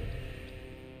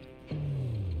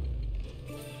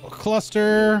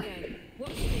 Cluster. Watch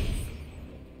this.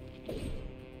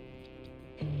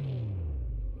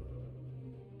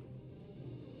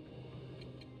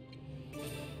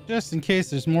 Just in case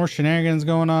there's more shenanigans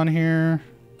going on here.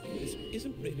 This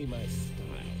isn't really my style.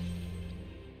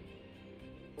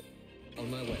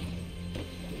 On my way.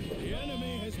 The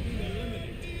enemy has been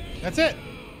eliminated. That's it.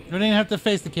 We don't even have to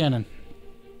face the cannon.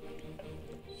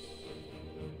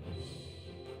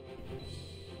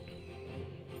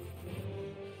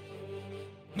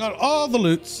 Got all the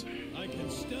loots. I can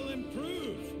still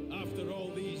improve after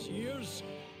all these years.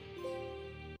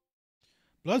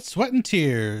 Blood, sweat, and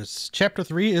tears. Chapter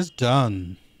 3 is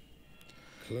done.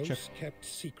 Close kept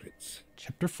secrets.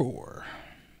 Chapter 4.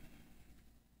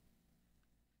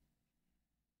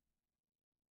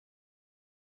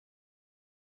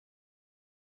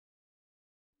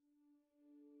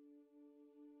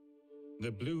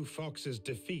 The Blue Foxes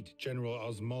defeat General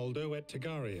Osmaldo at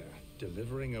Tagaria,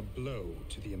 delivering a blow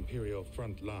to the Imperial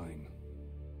front line.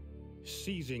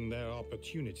 Seizing their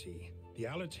opportunity, the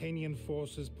Alitanian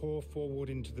forces pour forward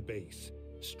into the base,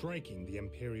 striking the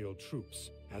Imperial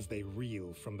troops as they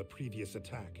reel from the previous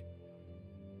attack.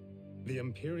 The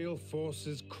Imperial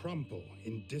forces crumple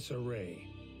in disarray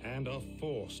and are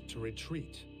forced to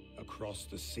retreat across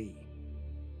the sea.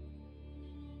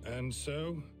 And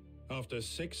so, after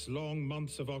 6 long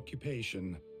months of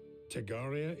occupation,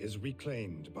 Tagaria is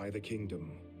reclaimed by the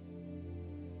kingdom.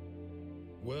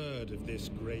 Word of this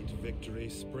great victory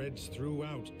spreads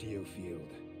throughout Diofield,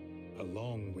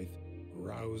 along with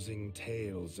rousing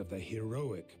tales of the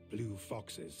heroic Blue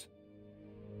Foxes.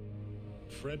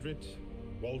 Frederick,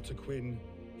 Waltaquin,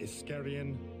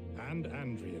 Iscarian, and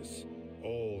Andreas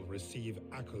all receive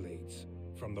accolades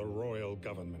from the royal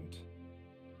government.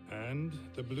 And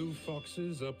the Blue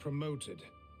Foxes are promoted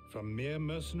from mere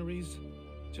mercenaries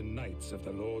to Knights of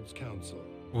the Lord's Council.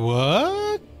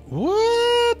 What?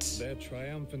 What? Their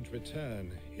triumphant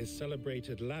return is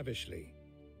celebrated lavishly,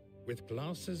 with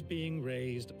glasses being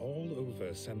raised all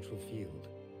over Central Field,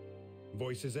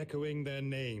 voices echoing their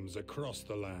names across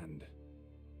the land.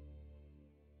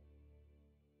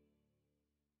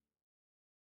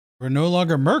 We're no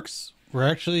longer mercs. We're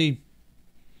actually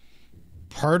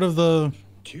part of the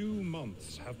 2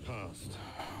 months have passed,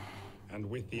 and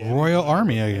with the Royal Empire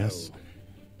Army, I upheld, guess.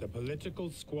 the political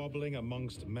squabbling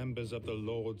amongst members of the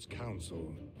Lord's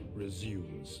Council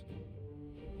resumes.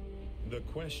 The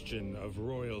question of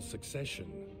royal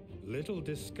succession, little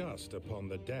discussed upon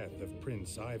the death of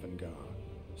Prince Ivangar,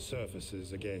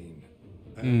 surfaces again,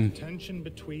 and tension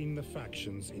between the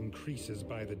factions increases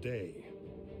by the day.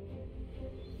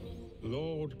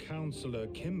 Lord Councillor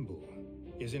Kimball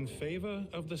is in favor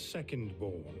of the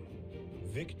second-born,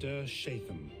 Victor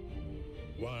Shatham,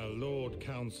 while Lord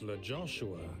Councillor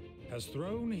Joshua has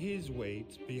thrown his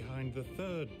weight behind the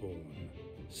third-born,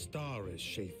 Staris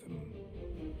Shatham.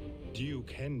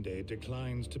 Duke Hende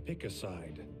declines to pick a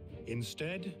side,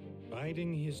 instead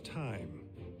biding his time,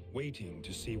 waiting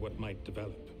to see what might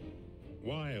develop.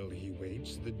 While he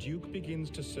waits, the Duke begins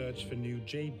to search for new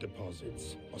jade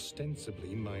deposits,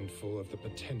 ostensibly mindful of the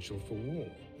potential for war.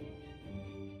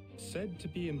 Said to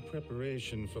be in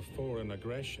preparation for foreign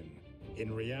aggression,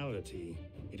 in reality,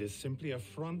 it is simply a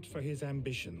front for his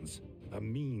ambitions, a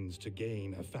means to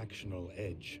gain a factional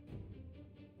edge.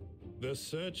 The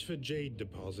search for jade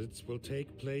deposits will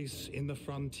take place in the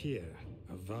frontier,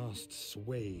 a vast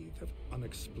swathe of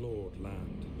unexplored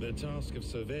land. The task of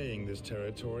surveying this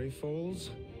territory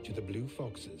falls to the Blue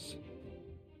Foxes.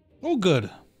 Oh, good.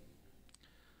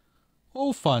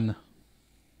 Oh, fun.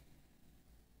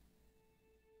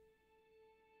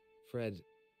 Fred,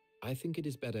 I think it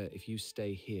is better if you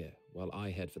stay here while I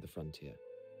head for the frontier.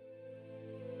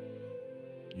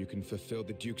 You can fulfill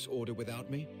the Duke's order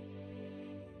without me?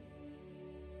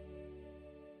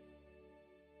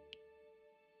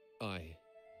 Aye.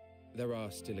 There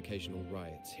are still occasional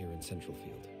riots here in Central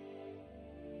Field.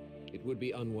 It would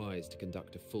be unwise to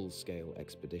conduct a full-scale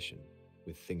expedition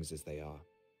with things as they are.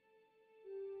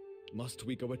 Must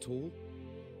we go at all?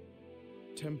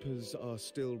 Tempers are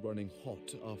still running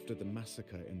hot after the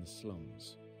massacre in the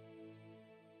slums.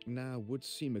 Now would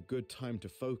seem a good time to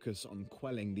focus on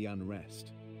quelling the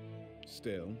unrest.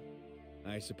 Still,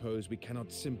 I suppose we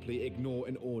cannot simply ignore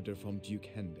an order from Duke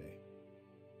Hende.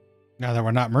 Now that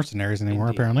we're not mercenaries anymore,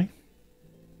 Indeed. apparently.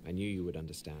 I knew you would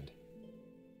understand.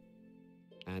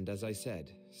 And as I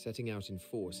said, setting out in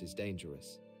force is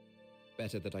dangerous.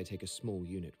 Better that I take a small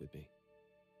unit with me.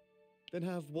 Then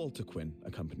have Waltaquin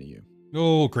accompany you.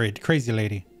 Oh, great. Crazy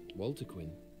lady.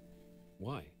 Waltaquin?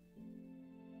 Why?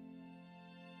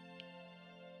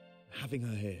 Having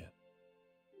her here,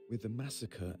 with the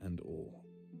massacre and all,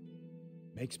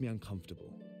 makes me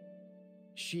uncomfortable.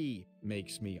 She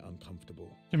makes me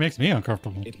uncomfortable. It makes me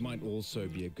uncomfortable. It might also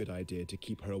be a good idea to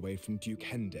keep her away from Duke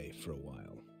Hende for a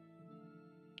while.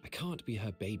 I can't be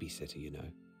her babysitter, you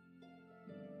know.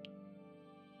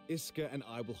 Iska and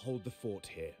I will hold the fort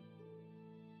here.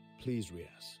 Please,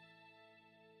 Rias.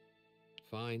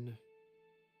 Fine.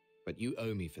 But you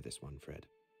owe me for this one, Fred.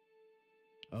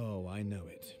 Oh, I know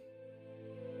it.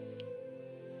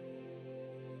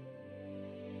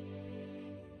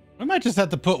 We might just have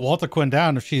to put Waltaquin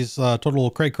down if she's total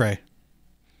cray-cray.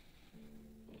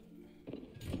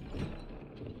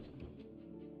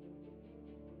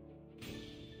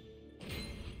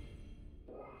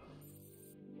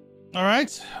 All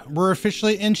right, we're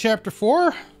officially in chapter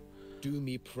 4. Do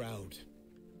me proud.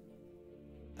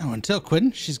 Oh, and tell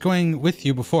Quinn she's going with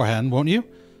you beforehand, won't you?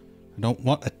 I don't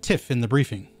want a tiff in the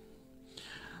briefing.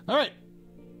 All right.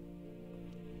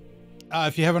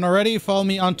 If you haven't already, follow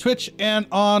me on Twitch and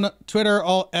on Twitter,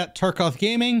 all at Tarkoth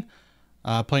Gaming.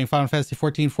 Playing Final Fantasy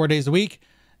XIV 4 days a week.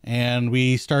 And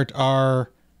we start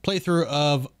our playthrough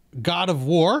of God of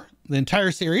War, the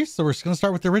entire series. So we're just going to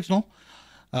start with the original.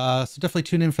 So definitely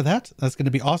tune in for that. That's going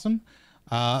to be awesome.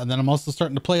 And then I'm also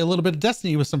starting to play a little bit of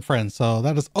Destiny with some friends. So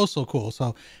that is also cool.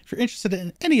 So if you're interested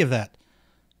in any of that,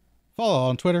 follow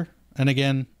on Twitter. And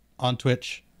again, on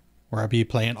Twitch, where I'll be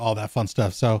playing all that fun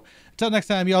stuff. So until next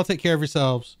time, y'all take care of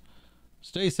yourselves.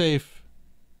 Stay safe.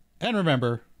 And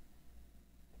remember,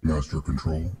 Master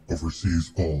Control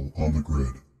oversees all on the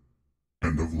grid.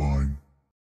 End of line.